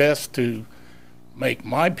did my best to make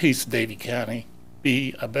my piece of Davie County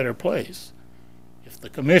be a better place. If the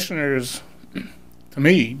commissioners, to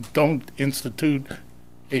me, don't institute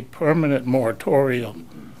a permanent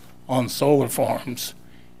moratorium on solar farms,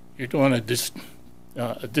 you're doing a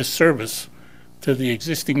disservice to the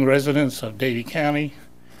existing residents of Davie County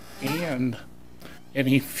and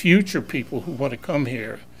any future people who want to come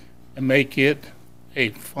here and make it a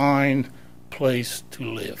fine place to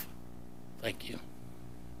live. Thank you.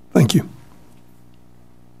 Thank you.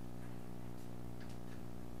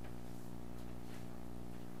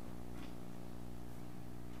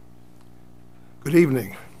 Good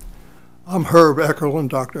evening. I'm Herb Eckerlin,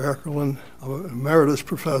 Dr. Eckerlin. I'm an emeritus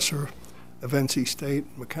professor of NC State,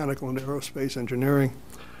 Mechanical and Aerospace Engineering.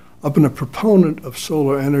 I've been a proponent of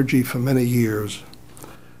solar energy for many years.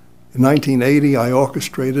 In 1980, I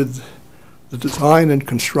orchestrated the design and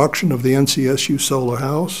construction of the NCSU Solar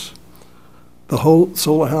House. The whole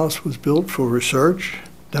solar house was built for research,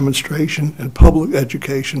 demonstration, and public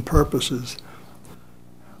education purposes.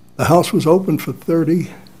 The house was open for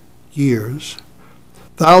 30 years.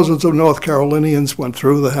 Thousands of North Carolinians went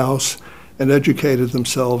through the house and educated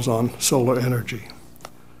themselves on solar energy.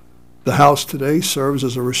 The house today serves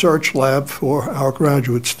as a research lab for our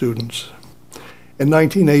graduate students. In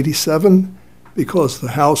 1987, because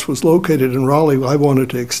the house was located in Raleigh, I wanted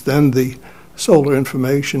to extend the solar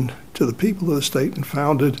information to the people of the state and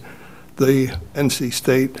founded the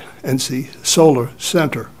NC Solar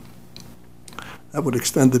Center. That would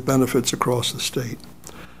extend the benefits across the state.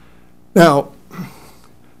 Now,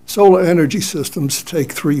 solar energy systems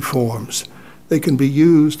take three forms. They can be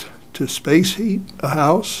used to space heat a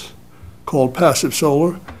house, called passive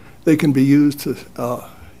solar. They can be used to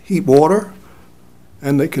heat water,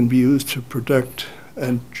 and they can be used to protect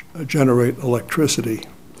and generate electricity.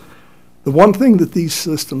 The one thing that these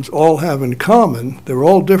systems all have in common, they're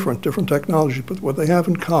all different technologies, but what they have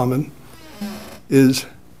in common is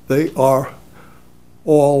they are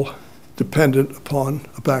all dependent upon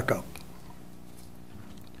a backup.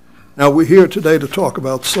 Now, we're here today to talk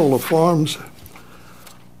about solar farms.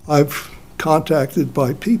 I've contacted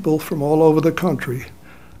by people from all over the country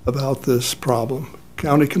about this problem,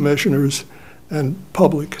 county commissioners and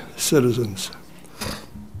public citizens.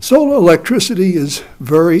 Solar electricity is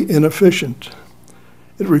very inefficient.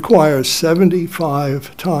 It requires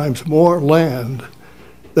 75 times more land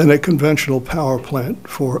than a conventional power plant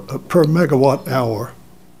per megawatt hour.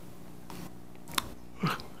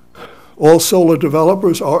 All solar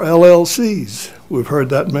developers are LLCs. We've heard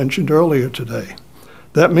that mentioned earlier today.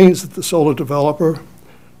 That means that the solar developer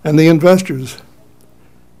and the investors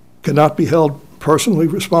cannot be held personally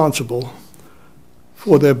responsible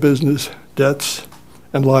for their business debts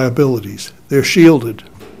and liabilities. They're shielded.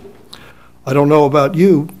 I don't know about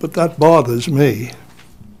you, but that bothers me,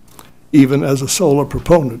 even as a solar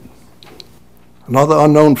proponent. Another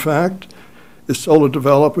unknown fact is solar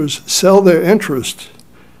developers sell their interest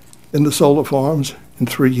in the solar farms in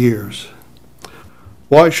 3 years.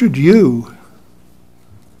 Why should you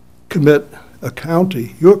commit a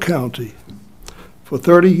county, your county, for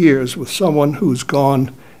 30 years with someone who's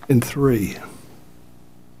gone in 3.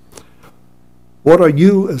 What are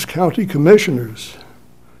you as county commissioners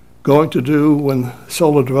going to do when the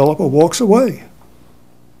solar developer walks away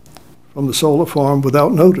from the solar farm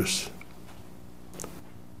without notice?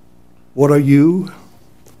 What are you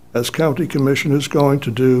as county commissioners going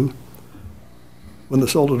to do when the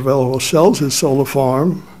solar developer sells his solar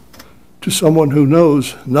farm to someone who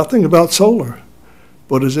knows nothing about solar,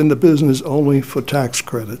 but is in the business only for tax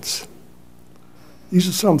credits? These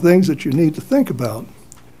are some things that you need to think about.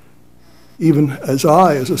 Even as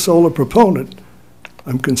a solar proponent,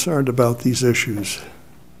 I'm concerned about these issues.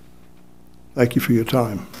 Thank you for your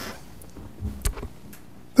time.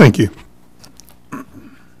 Thank you.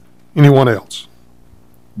 Anyone else?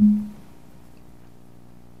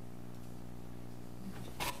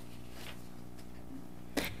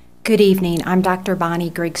 Good evening. I'm Dr. Bonnie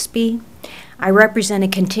Grigsby. I represent a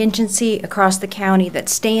contingency across the county that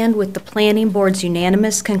stand with the Planning Board's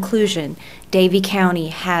unanimous conclusion Davie County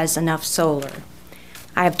has enough solar.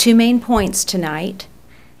 I have 2 main points tonight.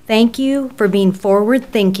 Thank you for being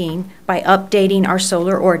forward-thinking by updating our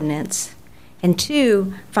solar ordinance. And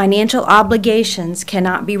 2, financial obligations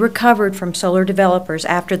cannot be recovered from solar developers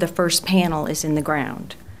after the first panel is in the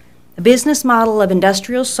ground. The business model of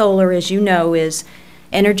industrial solar, as you know, is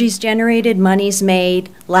energy's generated, money's made,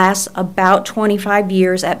 lasts about 25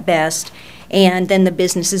 years at best, and then the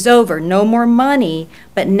business is over. No more money,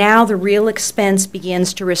 but now the real expense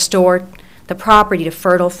begins to restore the property to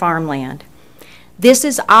fertile farmland. This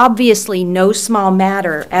is obviously no small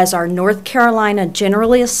matter, as our North Carolina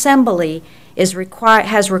General Assembly has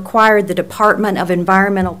required the Department of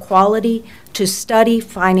Environmental Quality to study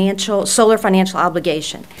solar financial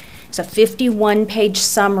obligation. It's a 51-page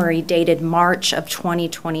summary dated March of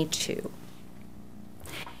 2022.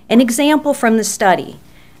 An example from the study: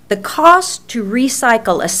 the cost to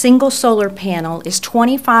recycle a single solar panel is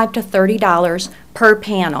 $25 to $30 per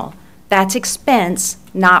panel. That's expense,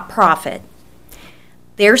 not profit.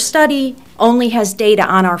 Their study only has data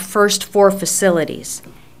on our first 4 facilities.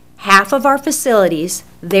 Half of our facilities,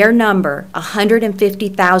 their number,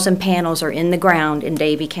 150,000 panels are in the ground in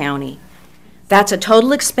Davie County. That's a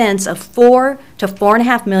total expense of $4 to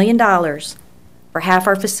 $4.5 million for half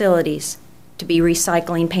our facilities to be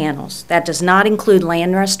recycling panels. That does not include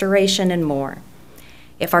land restoration and more.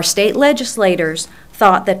 If our state legislators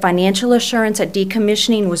thought that financial assurance at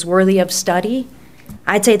decommissioning was worthy of study,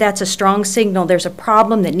 I'd say that's a strong signal there's a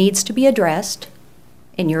problem that needs to be addressed,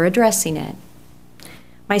 and you're addressing it.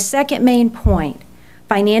 My second main point: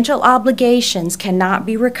 financial obligations cannot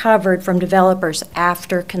be recovered from developers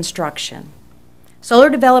after construction.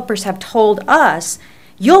 Solar developers have told us,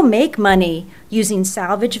 you'll make money using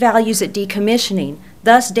salvage values at decommissioning.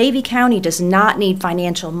 Thus, Davie County does not need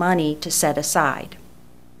financial money to set aside.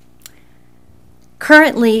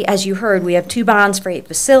 Currently, as you heard, we have 2 bonds for 8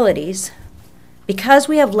 facilities. Because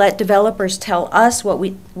we have let developers tell us what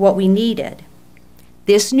we needed,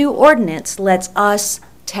 this new ordinance lets us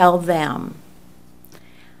tell them.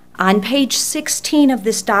 On page 16 of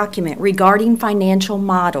this document regarding financial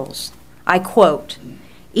models, I quote,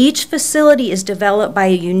 "Each facility is developed by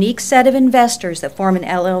a unique set of investors that form an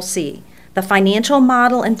LLC. The financial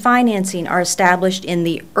model and financing are established in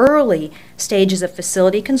the early stages of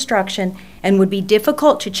facility construction and would be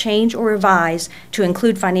difficult to change or revise to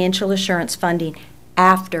include financial assurance funding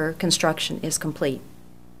after construction is complete."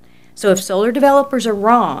 So if solar developers are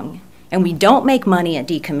wrong, and we don't make money at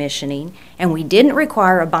decommissioning, and we didn't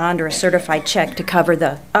require a bond or a certified check to cover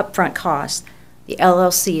the upfront costs, the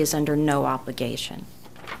LLC is under no obligation.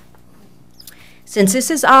 Since this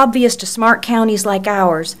is obvious to smart counties like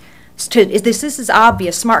ours,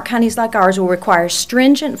 smart counties like ours will require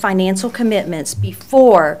stringent financial commitments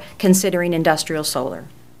before considering industrial solar.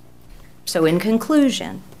 So in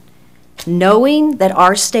conclusion, knowing that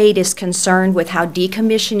our state is concerned with how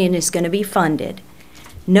decommissioning is going to be funded,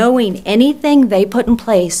 knowing anything they put in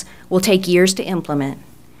place will take years to implement,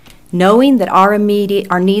 knowing that our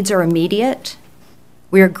needs are immediate,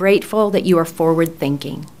 we are grateful that you are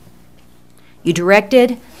forward-thinking. You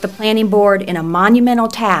directed the Planning Board in a monumental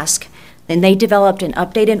task, then they developed an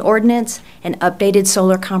updated ordinance and updated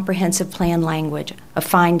solar comprehensive plan language, a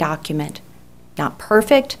fine document. Not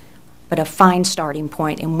perfect, but a fine starting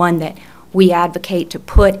point, and one that we advocate to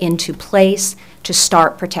put into place to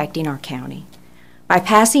start protecting our county. By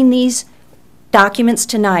passing these documents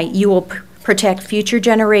tonight, you will protect future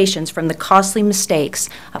generations from the costly mistakes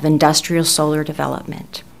of industrial solar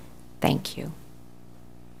development. Thank you.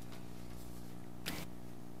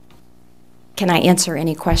 Can I answer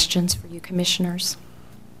any questions for you, commissioners?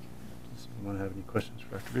 Does anyone have any questions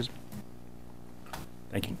for Dr. Grisby?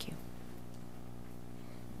 Thank you. Thank you.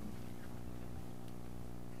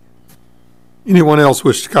 Anyone else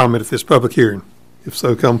wish to comment at this public hearing? If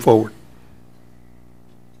so, come forward.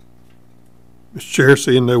 Mr. Chair,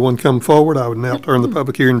 seeing no one come forward, I would now turn the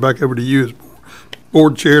public hearing back over to you as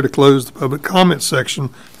board chair to close the public comment section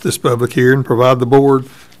of this public hearing, provide the board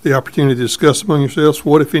the opportunity to discuss among yourselves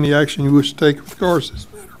what, if any, action you wish to take with regards to this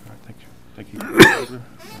matter. All right, thank you. Thank you.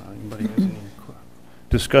 Anybody has any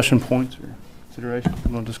discussion points or considerations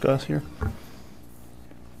you want to discuss here?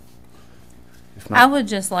 I would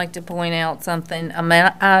just like to point out something. I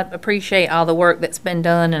mean, I appreciate all the work that's been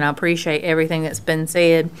done, and I appreciate everything that's been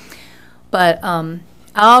said. But I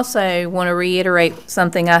also want to reiterate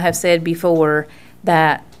something I have said before,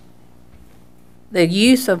 that the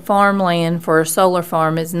use of farmland for a solar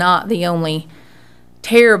farm is not the only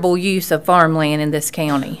terrible use of farmland in this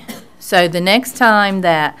county. So the next time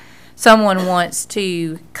that someone wants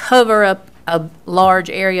to cover up a large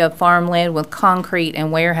area of farmland with concrete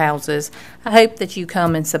and warehouses, I hope that you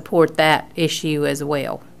come and support that issue as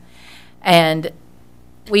well. And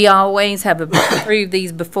we always have approved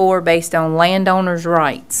these before based on landowners'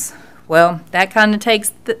 rights. Well, that kind of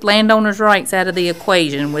takes the landowners' rights out of the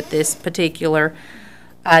equation with this particular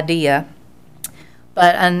idea.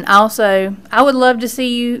 But, and also, I would love to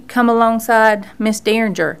see you come alongside Miss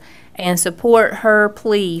Derringer and support her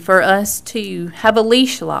plea for us to have a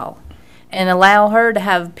leash law and allow her to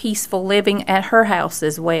have peaceful living at her house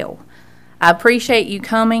as well. I appreciate you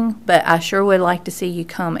coming, but I sure would like to see you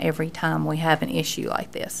come every time we have an issue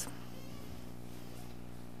like this.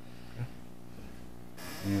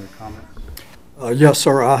 Any other comments? Yes,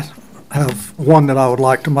 sir. I have one that I would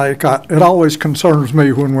like to make. It always concerns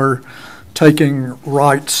me when we're taking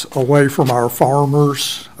rights away from our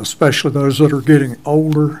farmers, especially those that are getting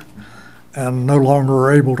older and no longer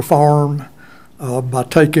are able to farm. By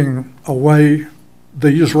taking away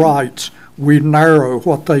these rights, we narrow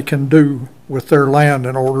what they can do with their land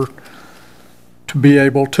in order to be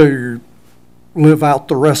able to live out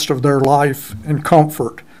the rest of their life in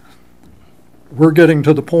comfort. We're getting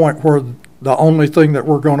to the point where the only thing that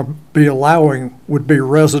we're going to be allowing would be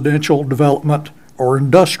residential development or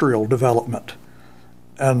industrial development.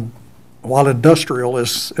 And while industrial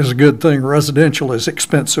is a good thing, residential is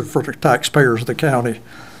expensive for the taxpayers of the county,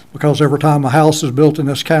 because every time a house is built in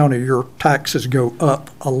this county, your taxes go up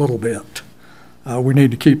a little bit. We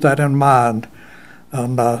need to keep that in mind.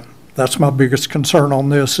 And that's my biggest concern on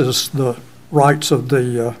this, is the rights of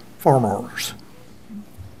the farm owners.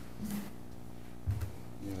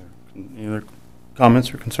 Any other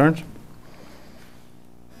comments or concerns?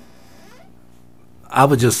 I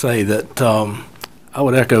would just say that I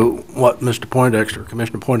would echo what Mr. Poindexter,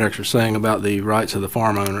 Commissioner Poindexter, is saying about the rights of the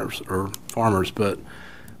farm owners or farmers. But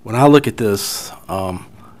when I look at this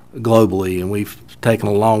globally, and we've taken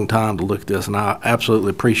a long time to look at this, and I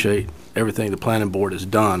absolutely appreciate everything the planning board has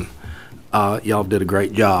done. Y'all did a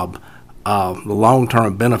great job. The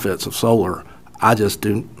long-term benefits of solar, I just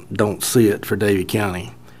don't see it for Davie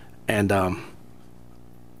County. And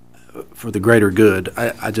for the greater good,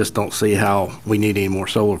 I just don't see how we need any more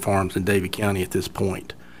solar farms in Davie County at this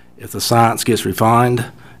point. If the science gets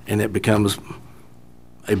refined and it becomes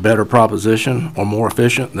a better proposition or more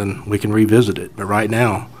efficient, then we can revisit it. But right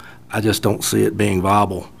now, I just don't see it being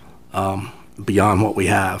viable beyond what we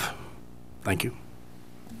have. Thank you.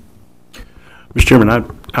 Mr.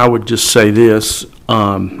 Chairman, I would just say this.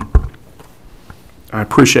 I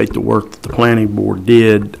appreciate the work that the planning board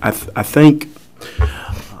did. I think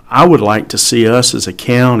I would like to see us as a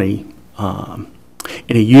county,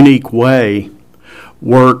 in a unique way,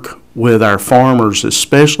 work with our farmers,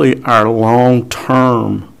 especially our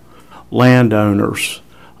long-term landowners,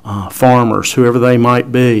 farmers, whoever they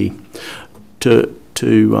might be, to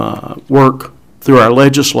work through our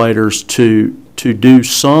legislators to do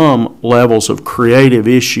some levels of creative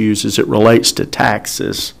issues as it relates to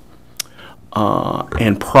taxes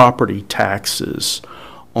and property taxes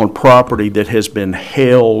on property that has been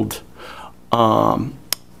held,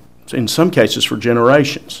 in some cases for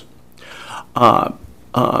generations, to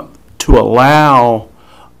allow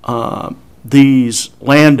these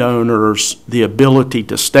landowners the ability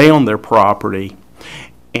to stay on their property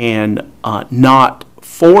and not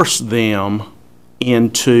force them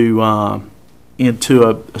into a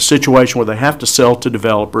situation where they have to sell to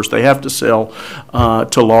developers, they have to sell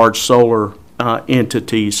to large solar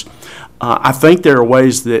entities. I think there are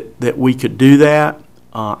ways that we could do that.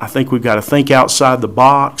 I think we've got to think outside the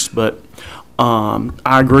box, but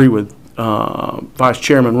I agree with Vice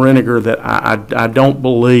Chairman Reniger that I don't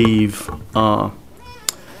believe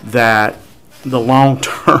that the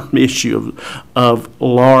long-term issue of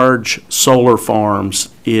large solar farms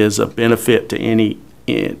is a benefit to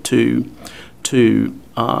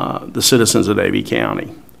the citizens of Davie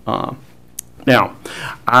County. Now,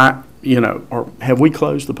 have we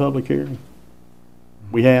closed the public hearing?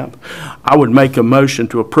 We have. I would make a motion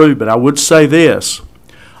to approve, but I would say this.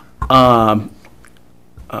 I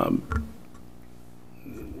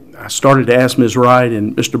started to ask Ms. Wright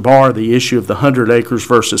and Mr. Barr the issue of the 100 acres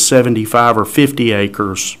versus 75 or 50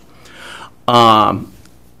 acres. I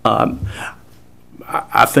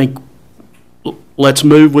think let's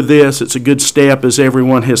move with this. It's a good step, as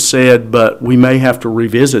everyone has said, but we may have to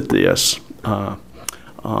revisit this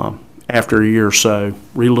after a year or so,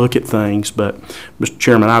 relook at things. But, Mr.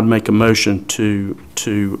 Chairman, I'd make a motion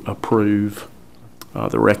to approve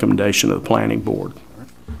the recommendation of the Planning Board.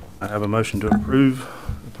 I have a motion to approve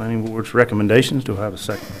the Planning Board's recommendations. Do I have a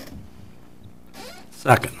second?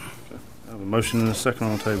 Second. I have a motion and a second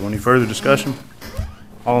on the table. Any further discussion?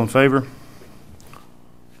 All in favor?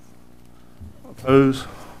 Opposed?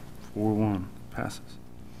 4-1. Passes.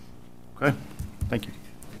 Okay. Thank you.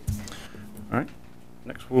 All right.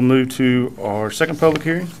 Next, we'll move to our second public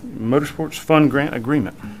hearing, Motorsports Fund Grant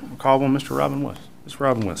Agreement. We'll call on Mr. Robin West. Ms.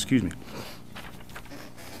 Robin West, excuse me.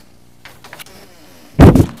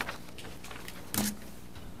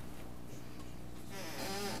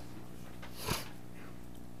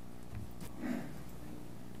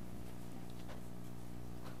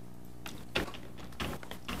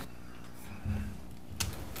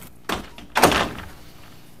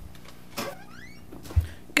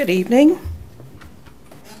 Good evening.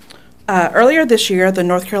 Earlier this year, the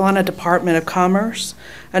North Carolina Department of Commerce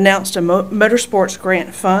announced a motorsports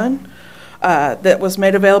grant fund that was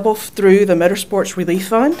made available through the Motorsports Relief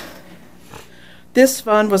Fund. This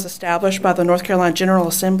fund was established by the North Carolina General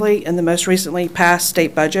Assembly in the most recently passed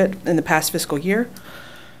state budget in the past fiscal year.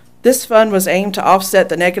 This fund was aimed to offset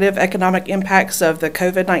the negative economic impacts of the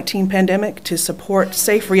COVID-19 pandemic, to support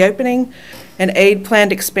safe reopening and aid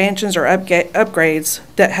planned expansions or upgrades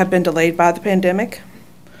that have been delayed by the pandemic.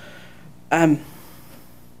 High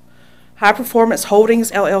Performance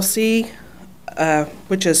Holdings, LLC,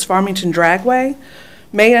 which is Farmington Dragway,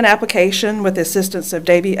 made an application with the assistance of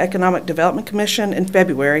Davie Economic Development Commission in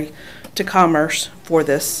February to Commerce for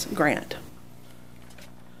this grant.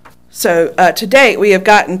 So to date, we have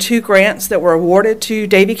gotten 2 grants that were awarded to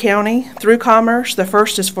Davie County through Commerce. The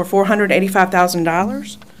first is for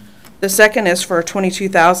 $485,000. The second is for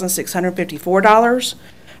 $22,654.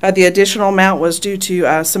 The additional amount was due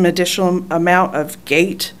to some additional amount of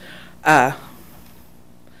gate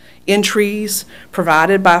entries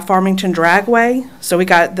provided by Farmington Dragway. So we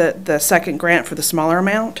got the second grant for the smaller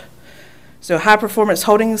amount. So High Performance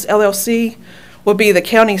Holdings, LLC, will be the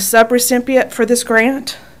county subrecipient for this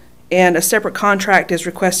grant, and a separate contract is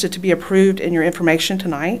requested to be approved in your information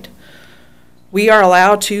tonight. We are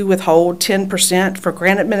allowed to withhold 10% for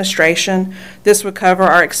grant administration. This would cover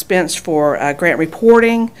our expense for grant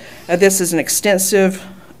reporting. This is an extensive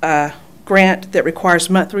grant that requires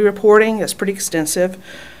monthly reporting. It's pretty extensive.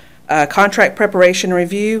 Contract preparation and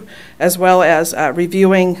review, as well as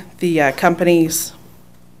reviewing the company's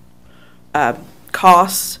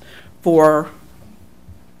costs for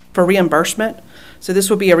reimbursement. So this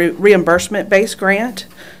will be a reimbursement-based grant.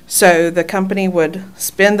 So the company would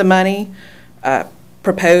spend the money,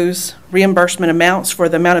 propose reimbursement amounts for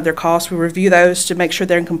the amount of their costs. We review those to make sure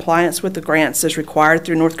they're in compliance with the grants as required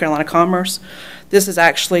through North Carolina Commerce. This is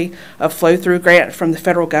actually a flow-through grant from the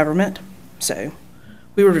federal government. So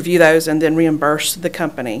we would review those and then reimburse the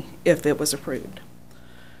company if it was approved.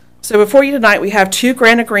 So before you tonight, we have 2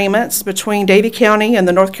 grant agreements between Davie County and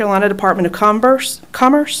the North Carolina Department of Commerce,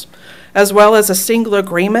 as well as a single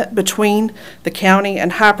agreement between the county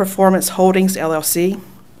and High Performance Holdings, LLC.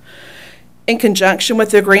 In conjunction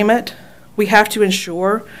with the agreement, we have to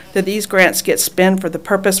ensure that these grants get spent for the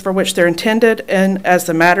purpose for which they're intended and as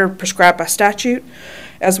the matter prescribed by statute,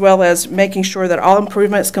 as well as making sure that all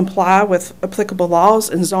improvements comply with applicable laws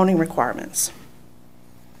and zoning requirements.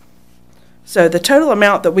 So the total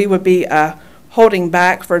amount that we would be holding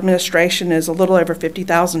back for administration is a little over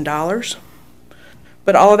 $50,000.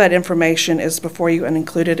 But all of that information is before you and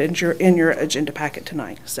included in your agenda packet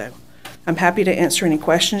tonight. So I'm happy to answer any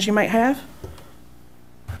questions you might have.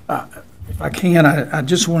 If I can, I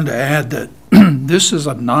just wanted to add that this is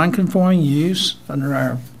a non-conforming use under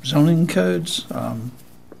our zoning codes,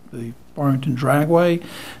 the Farmington Dragway,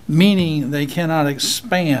 meaning they cannot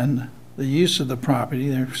expand the use of the property.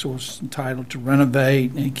 They're sort of entitled to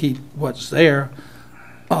renovate and keep what's there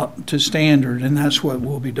up to standard, and that's what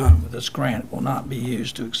will be done with this grant. It will not be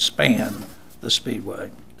used to expand the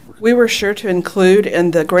speedway. We were sure to include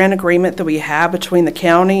in the grant agreement that we have between the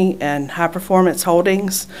county and High Performance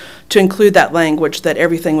Holdings, to include that language that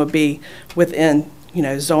everything would be within,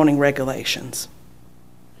 zoning regulations.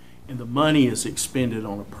 And the money is expended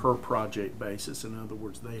on a per project basis. In other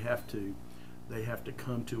words, they have to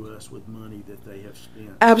come to us with money that they have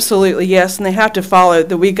spent. Absolutely, yes, and they have to follow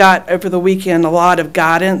we got over the weekend a lot of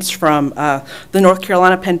guidance from the North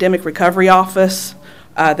Carolina Pandemic Recovery Office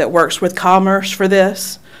that works with Commerce for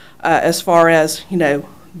this, as far as,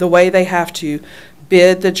 the way they have to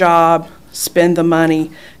bid the job, spend the money,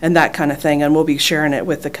 and that kind of thing, and we'll be sharing it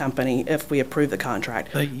with the company if we approve the contract.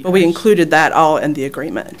 But we included that all in the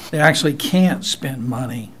agreement. They actually can't spend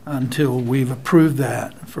money until we've approved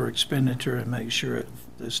that for expenditure and make sure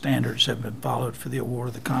the standards have been followed for the award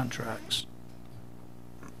of the contracts.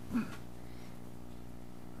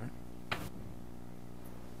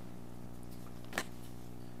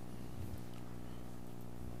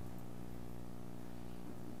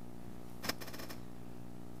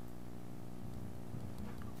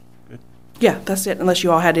 Yeah, that's it, unless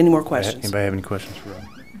you all had any more questions. Anybody have any questions for Rob?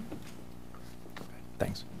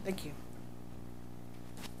 Thanks. Thank you.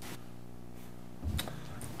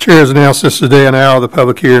 Chair has announced this today an hour of the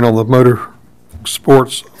public hearing on the Motor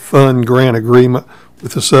Sports Fund Grant Agreement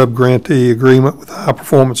with the sub-grantee agreement with High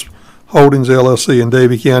Performance Holdings LLC in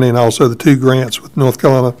Davie County, and also the 2 grants with North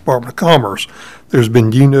Carolina Department of Commerce. There's been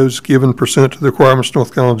UNOs given pursuant to the requirements of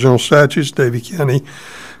North Carolina General Statutes, Davie County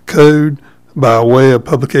Code, by way of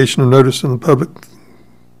publication of notice in the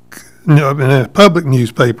in a public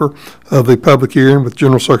newspaper of the public hearing with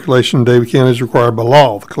general circulation in Davie County is required by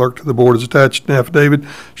law. The clerk to the board has attached an affidavit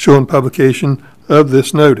showing publication of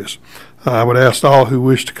this notice. I would ask all who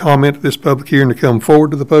wish to comment at this public hearing to come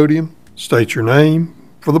forward to the podium, state your name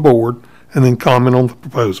for the board, and then comment on the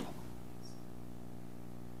proposal.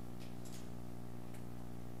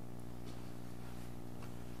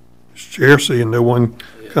 Mr. Chair, seeing no one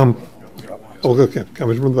come. Oh, okay,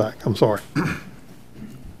 coming from the back. I'm sorry.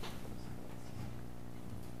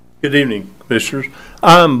 Good evening, Commissioners.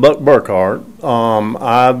 I'm Buck Burkhart.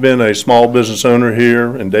 I've been a small business owner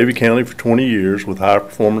here in Davie County for 20 years with High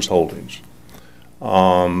Performance Holdings.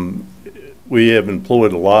 We have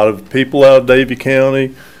employed a lot of people out of Davie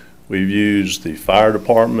County. We've used the fire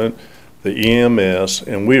department, the EMS,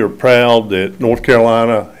 and we are proud that North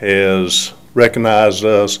Carolina has recognized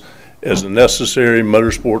us as a necessary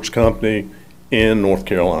motorsports company in North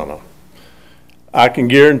Carolina. I can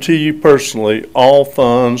guarantee you personally, all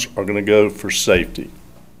funds are going to go for safety.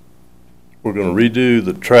 We're going to redo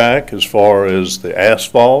the track as far as the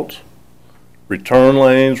asphalt, return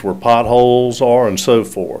lanes where potholes are, and so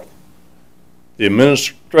forth. The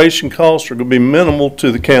administration costs are going to be minimal to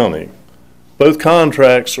the county. Both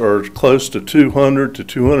contracts are close to $200,000 to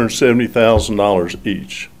 $270,000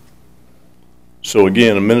 each. So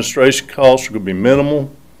again, administration costs are going to be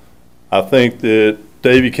minimal. I think that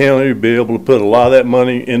Davie County will be able to put a lot of that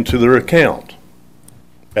money into their account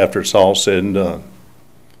after it's all said and done.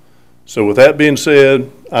 So with that being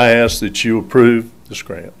said, I ask that you approve this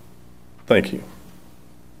grant. Thank you.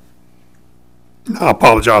 I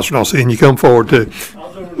apologize for not seeing you come forward too.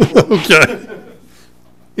 Okay.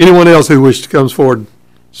 Anyone else who wishes to come forward,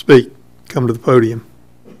 speak, come to the podium.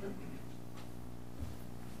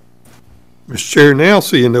 Mr. Chair, now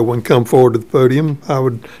seeing no one come forward to the podium, I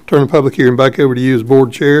would turn the public hearing back over to you as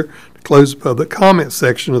board chair to close the public comment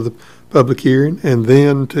section of the public hearing, and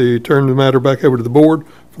then to turn the matter back over to the board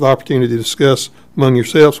for the opportunity to discuss among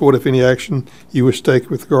yourselves what, if any, action you wish to take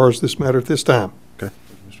with regards to this matter at this time. Okay.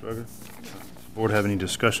 Mr. Boger, does the board have any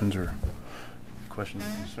discussions or questions or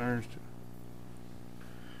concerns?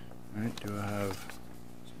 All right, do I have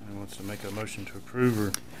someone who wants to make a motion to approve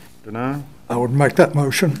or deny? I would make that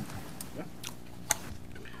motion.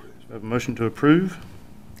 I have a motion to approve.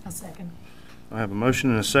 I'll second. I have a motion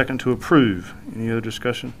and a second to approve. Any other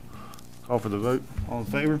discussion? Call for the vote. All in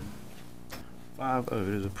favor? 5-0.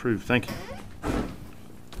 It is approved. Thank you.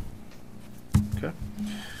 Okay.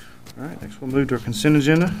 All right. Next, we'll move to our consent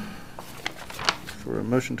agenda for a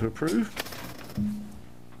motion to approve.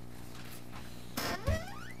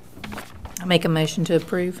 I make a motion to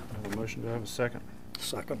approve. I have a motion. Do I have a second?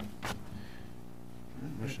 Second.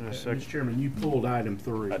 Motion and a second. Mr. Chairman, you pulled item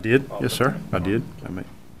 3. I did. Yes, sir. I did. Okay.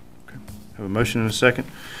 Have a motion and a second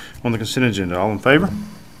on the consent agenda. All in favor?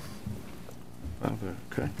 5-0.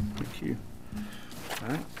 Okay. Thank you. All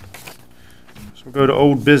right. So we'll go to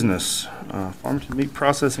old business. Farmington Meat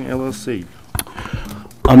Processing LLC.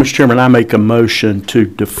 Mr. Chairman, I make a motion to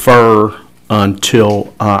defer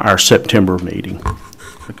until our September meeting.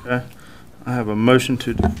 Okay. I have a motion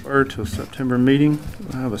to defer till September meeting.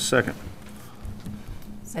 I have a second.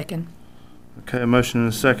 Second. Okay, a motion and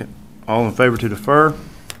a second. All in favor to defer?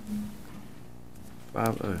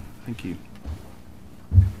 5-0. Thank you.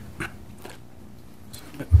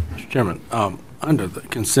 Mr. Chairman, under the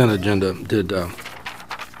consent agenda, did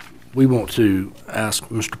we want to ask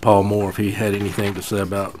Mr. Paul Moore if he had anything to say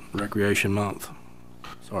about Recreation Month?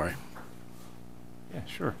 Sorry. Yeah,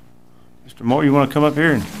 sure. Mr. Moore, you want to come up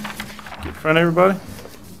here and get in front of everybody?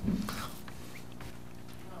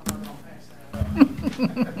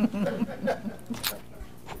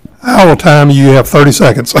 I will time you. You have 30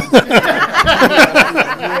 seconds.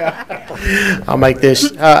 I'll make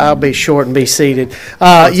this, I'll be short and be seated.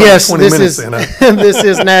 Yes, this is, this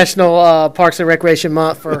is National Parks and Recreation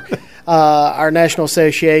Month for our National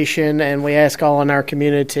Association, and we ask all in our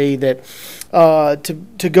community that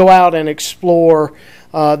to go out and explore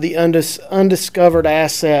the undiscovered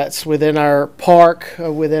assets within our park,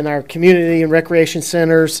 within our community and recreation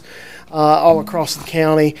centers, all across the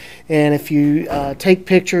county. And if you take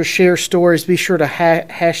pictures, share stories, be sure to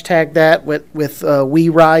hashtag that with We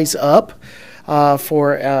Rise Up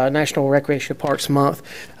for National Recreation Parks Month.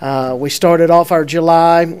 We started off our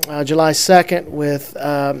July 2nd with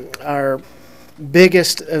our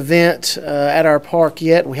biggest event at our park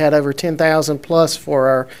yet. We had over 10,000 plus for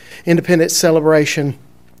our Independence celebration.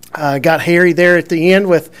 Got hairy there at the end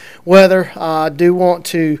with weather. I do want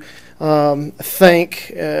to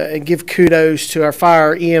thank and give kudos to our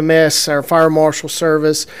fire EMS, our fire marshal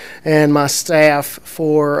service, and my staff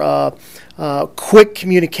for quick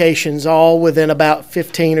communications, all within about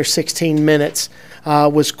 15 or 16 minutes.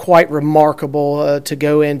 Was quite remarkable to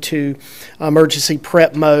go into emergency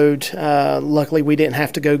prep mode. Luckily, we didn't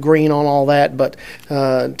have to go green on all that, but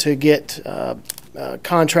to get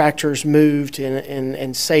contractors moved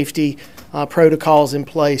and safety protocols in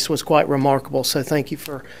place was quite remarkable. So thank you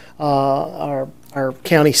for our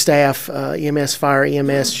county staff, EMS, fire,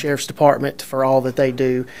 EMS, Sheriff's Department for all that they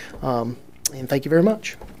do. And thank you very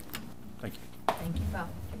much. Thank you. Thank you, Bob.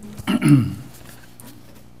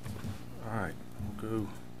 All right, we'll go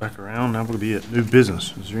back around. Now we'll be at new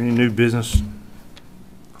business. Is there any new business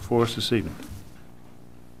before us this evening?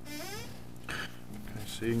 Okay,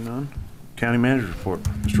 seeing none. County Manager's Report.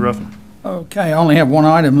 Mr. Ruffin. Okay, I only have one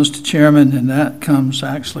item, Mr. Chairman, and that comes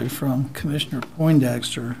actually from Commissioner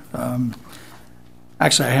Poindexter.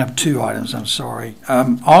 Actually, I have two items, I'm sorry.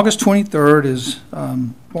 August 23rd is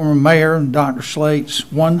former Mayor Dr. Slate's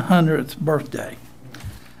 100th birthday.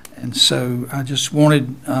 And so I just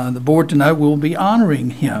wanted the board to know we'll be honoring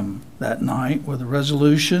him that night with a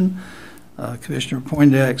resolution. Commissioner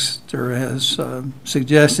Poindexter has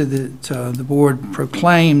suggested that the board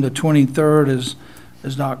proclaim the 23rd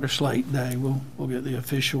as Dr. Slate Day. We'll get the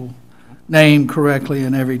official name correctly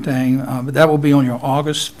and everything, but that will be on your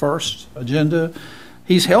August 1st agenda.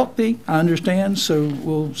 He's healthy, I understand, so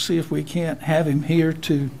we'll see if we can't have him here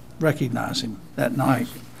to recognize him that night.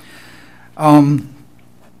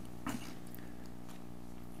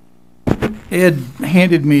 Ed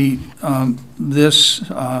handed me this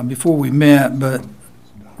before we met, but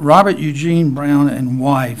Robert Eugene Brown and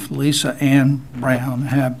wife, Lisa Ann Brown,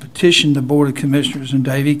 have petitioned the Board of Commissioners in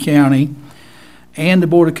Davie County and the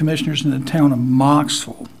Board of Commissioners in the town of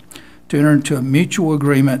Moxville to enter into a mutual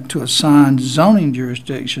agreement to assign zoning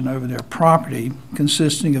jurisdiction over their property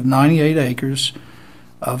consisting of 98 acres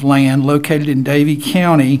of land located in Davie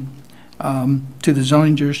County to the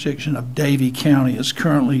zoning jurisdiction of Davie County. It's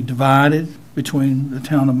currently divided between the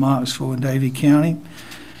town of Moxville and Davie County.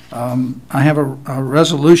 I have a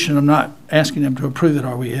resolution. I'm not asking them to approve it,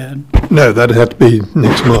 are we, Ed? No, that'd have to be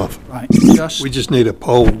next month. Right. We just need a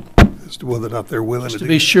poll as to whether or not they're willing to do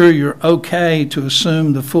be sure you're okay to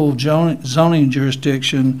assume the full zoning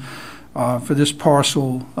jurisdiction for this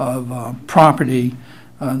parcel of property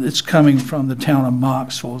that's coming from the town of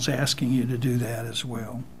Moxville is asking you to do that as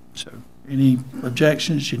well. So any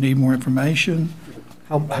objections? You need more information?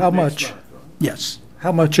 How much? Yes.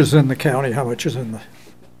 How much is in the county? How much is in the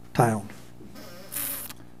town?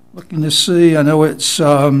 Looking to see, I know it's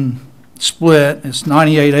split. It's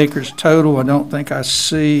 98 acres total. I don't think I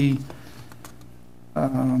see.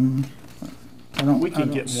 We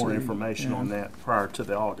can get more information on that prior to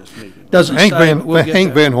the August meeting. Doesn't Hank say,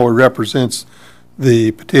 Hank Van Hoy represents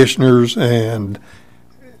the petitioners, and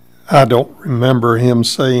I don't remember him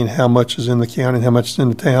saying how much is in the county and how much is in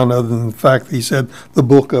the town, other than the fact that he said the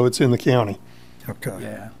bulk of it's in the county. Okay.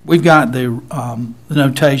 Yeah, we've got the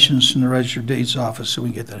notations from the Register of Deeds office, so we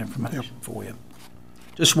can get that information for you.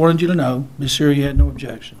 Just wanted you to know, be sure you had no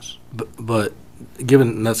objections. But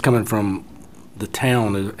given that's coming from the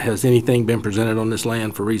town, has anything been presented on this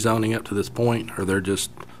land for rezoning up to this point, or they're just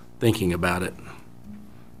thinking about it?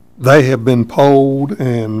 They have been polled,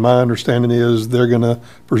 and my understanding is they're going to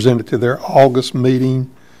present it to their August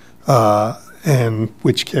meeting, in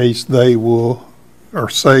which case they are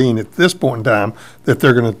saying at this point in time that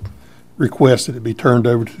they're going to request that it be turned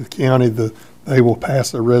over to the county. They will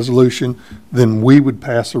pass a resolution, then we would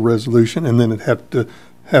pass a resolution, and then it'd have to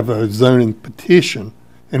have a zoning petition,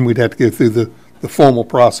 and we'd have to go through the formal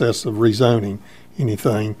process of rezoning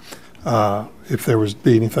anything, if there was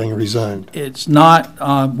be anything rezoned. It's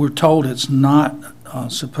not, we're told it's not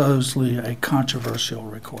supposedly a controversial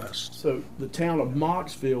request. So the town of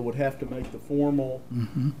Moxville would have to make the formal,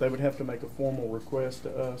 they would have to make a formal request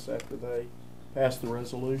to us after they pass the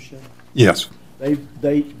resolution? Yes. Do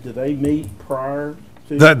they meet prior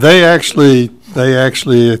to? They actually,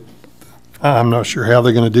 I'm not sure how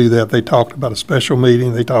they're going to do that. They talked about a special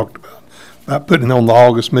meeting. They talked about putting it on the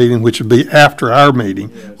August meeting, which would be after our meeting,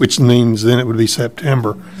 which means then it would be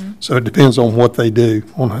September. So it depends on what they do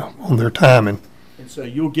on their timing. And so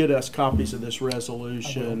you'll get us copies of this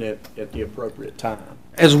resolution at the appropriate time.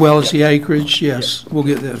 As well as the acreage, yes, we'll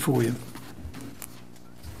get that for you.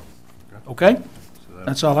 Okay?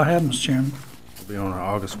 That's all I have, Mr. Chairman. It'll be on our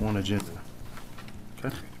August 1 agenda.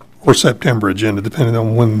 Okay. Or September agenda, depending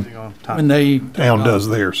on when they town does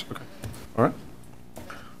theirs. Okay. All right. All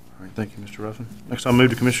right, thank you, Mr. Ruffin. Next, I'll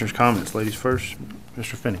move to Commissioners' comments. Ladies first,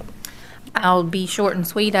 Mr. Finney. I'll be short and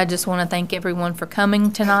sweet. I just want to thank everyone for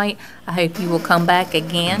coming tonight. I hope you will come back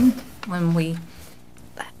again when we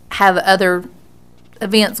have other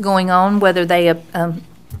events going on, whether they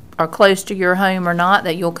are close to your home or not,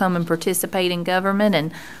 that you'll come and participate in government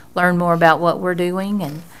and learn more about what we're doing,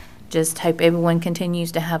 and just hope everyone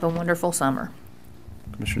continues to have a wonderful summer.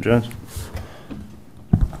 Commissioner Jones.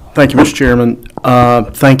 Thank you, Mr. Chairman.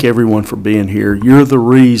 Thank everyone for being here. You're the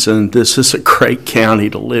reason this is a great county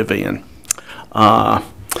to live in. God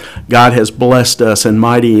has blessed us in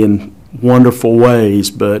mighty and wonderful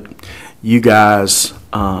ways, but you guys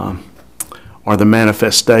are the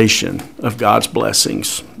manifestation of God's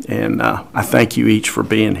blessings, and I thank you each for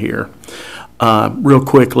being here. Real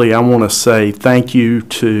quickly, I want to say thank you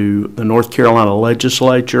to the North Carolina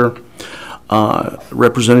Legislature,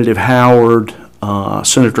 Representative Howard,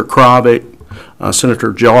 Senator Krovick,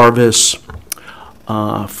 Senator Jarvis,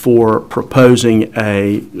 for proposing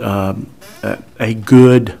a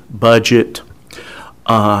good budget.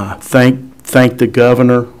 Thank the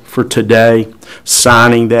governor for today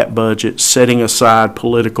signing that budget, setting aside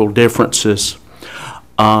political differences.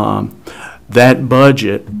 That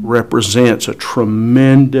budget represents a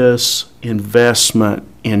tremendous investment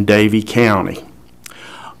in Davie County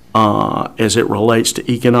as it relates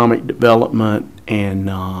to economic development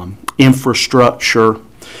and infrastructure.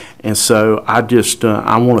 And so I just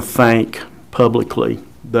I want to thank publicly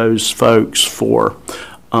those folks for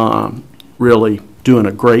really doing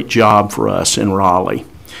a great job for us in Raleigh.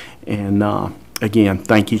 And again,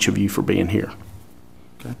 thank each of you for being here.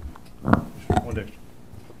 Okay.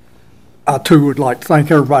 I too would like to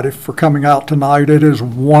thank everybody for coming out tonight. It is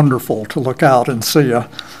wonderful to look out and see a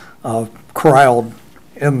crowd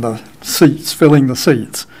in the seats, filling the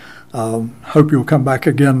seats. Hope you'll come back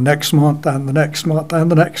again next month and the next month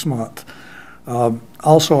and the next month.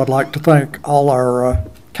 Also, I'd like to thank all our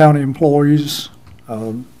county employees.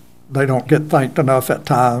 They don't get thanked enough at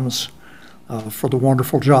times for the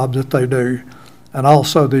wonderful job that they do. And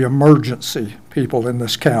also the emergency people in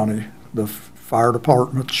this county, the fire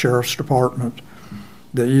department, the sheriff's department,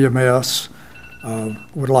 the EMS.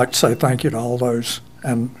 Would like to say thank you to all those,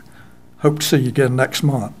 and hope to see you again next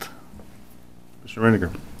month. Mr.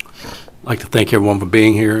 Reniger. I'd like to thank everyone for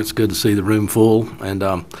being here. It's good to see the room full.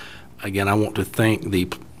 And again, I want to thank the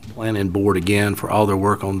planning board again for all their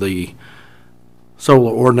work on the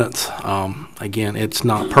solar ordinance. Again, it's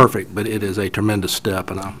not perfect, but it is a tremendous step,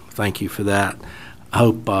 and I thank you for that. I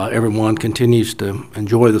hope everyone continues to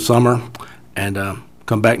enjoy the summer and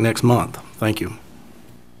come back next month. Thank you.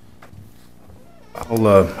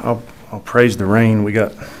 I'll praise the rain we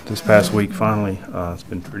got this past week finally. It's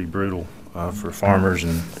been pretty brutal for farmers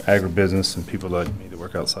and agribusiness and people like me that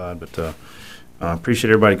work outside, but I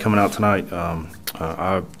appreciate everybody coming out tonight.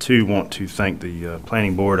 I too want to thank the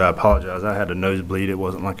planning board. I apologize, I had a nosebleed. It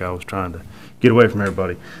wasn't like I was trying to get away from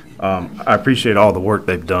everybody. I appreciate all the work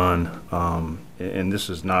they've done, and this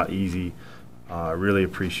is not easy. I really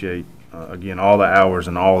appreciate again all the hours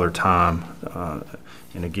and all their time,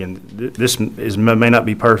 and again this may not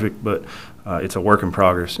be perfect, but it's a work in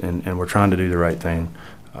progress, and we're trying to do the right thing.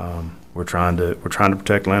 We're trying to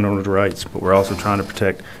protect landowners' rights, but we're also trying to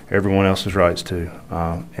protect everyone else's rights too.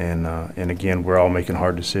 And again, we're all making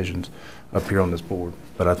hard decisions up here on this board,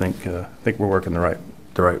 but I think we're working the right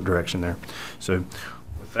direction there. So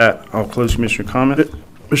with With that, I'll close commissioner comment.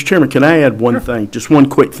 Mr. Chairman, can I add one thing, just one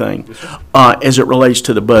quick thing, as it relates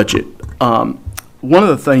to the budget? One of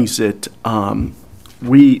the things that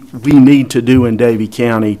we need to do in Davie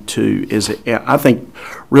County is, I think,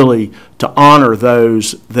 really to honor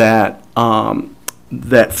those that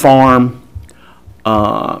that farm,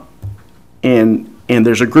 and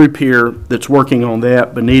there's a group here that's working on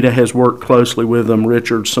that. Bonita has worked closely with them,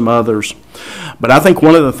 Richard, some others. But I think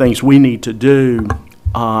one of the things we need to do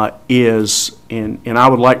is, and I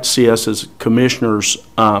would like to see us as commissioners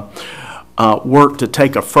work to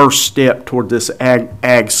take a first step toward this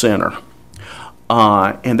ag center.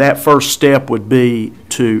 And that first step would be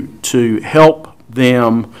to help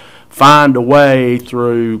them find a way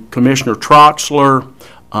through Commissioner Troxler,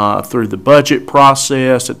 through the budget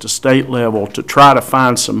process at the state level, to try to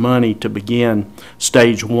find some money to begin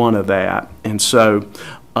stage one of that. And so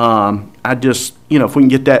I just, if we can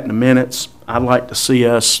get that in the minutes, I'd like to see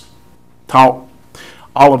us talk,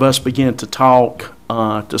 all of us begin to talk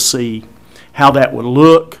to see how that would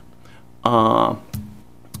look while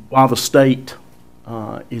the state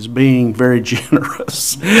is being very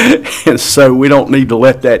generous. And so we don't need to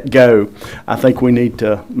let that go. I think we need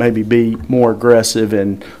to maybe be more aggressive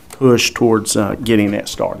and push towards getting that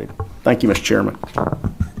started. Thank you, Mr. Chairman.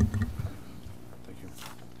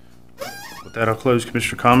 With that, I'll close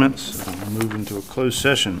commissioner comments. We'll move into a closed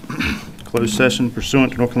session. Closed session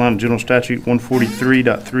pursuant to North Carolina General Statute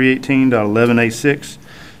 143.318.11A6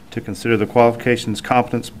 to consider the qualifications,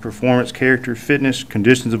 competence, performance, character, fitness,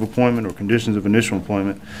 conditions of appointment, or conditions of initial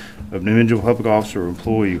employment of an individual public officer or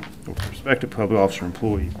employee or prospective public officer or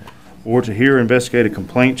employee, or to hear or investigate a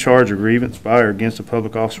complaint, charge, or grievance by or against a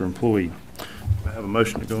public officer or employee. I have a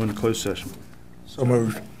motion to go into closed session. So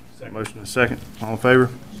moved. Motion and a second. All in favor?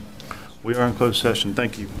 We are in closed session.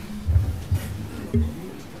 Thank you.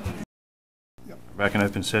 Back in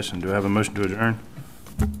open session. Do I have a motion to adjourn?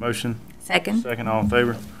 Motion. Second. Second. All in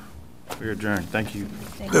favor? We are adjourned. Thank you.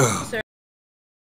 Thank you, sir.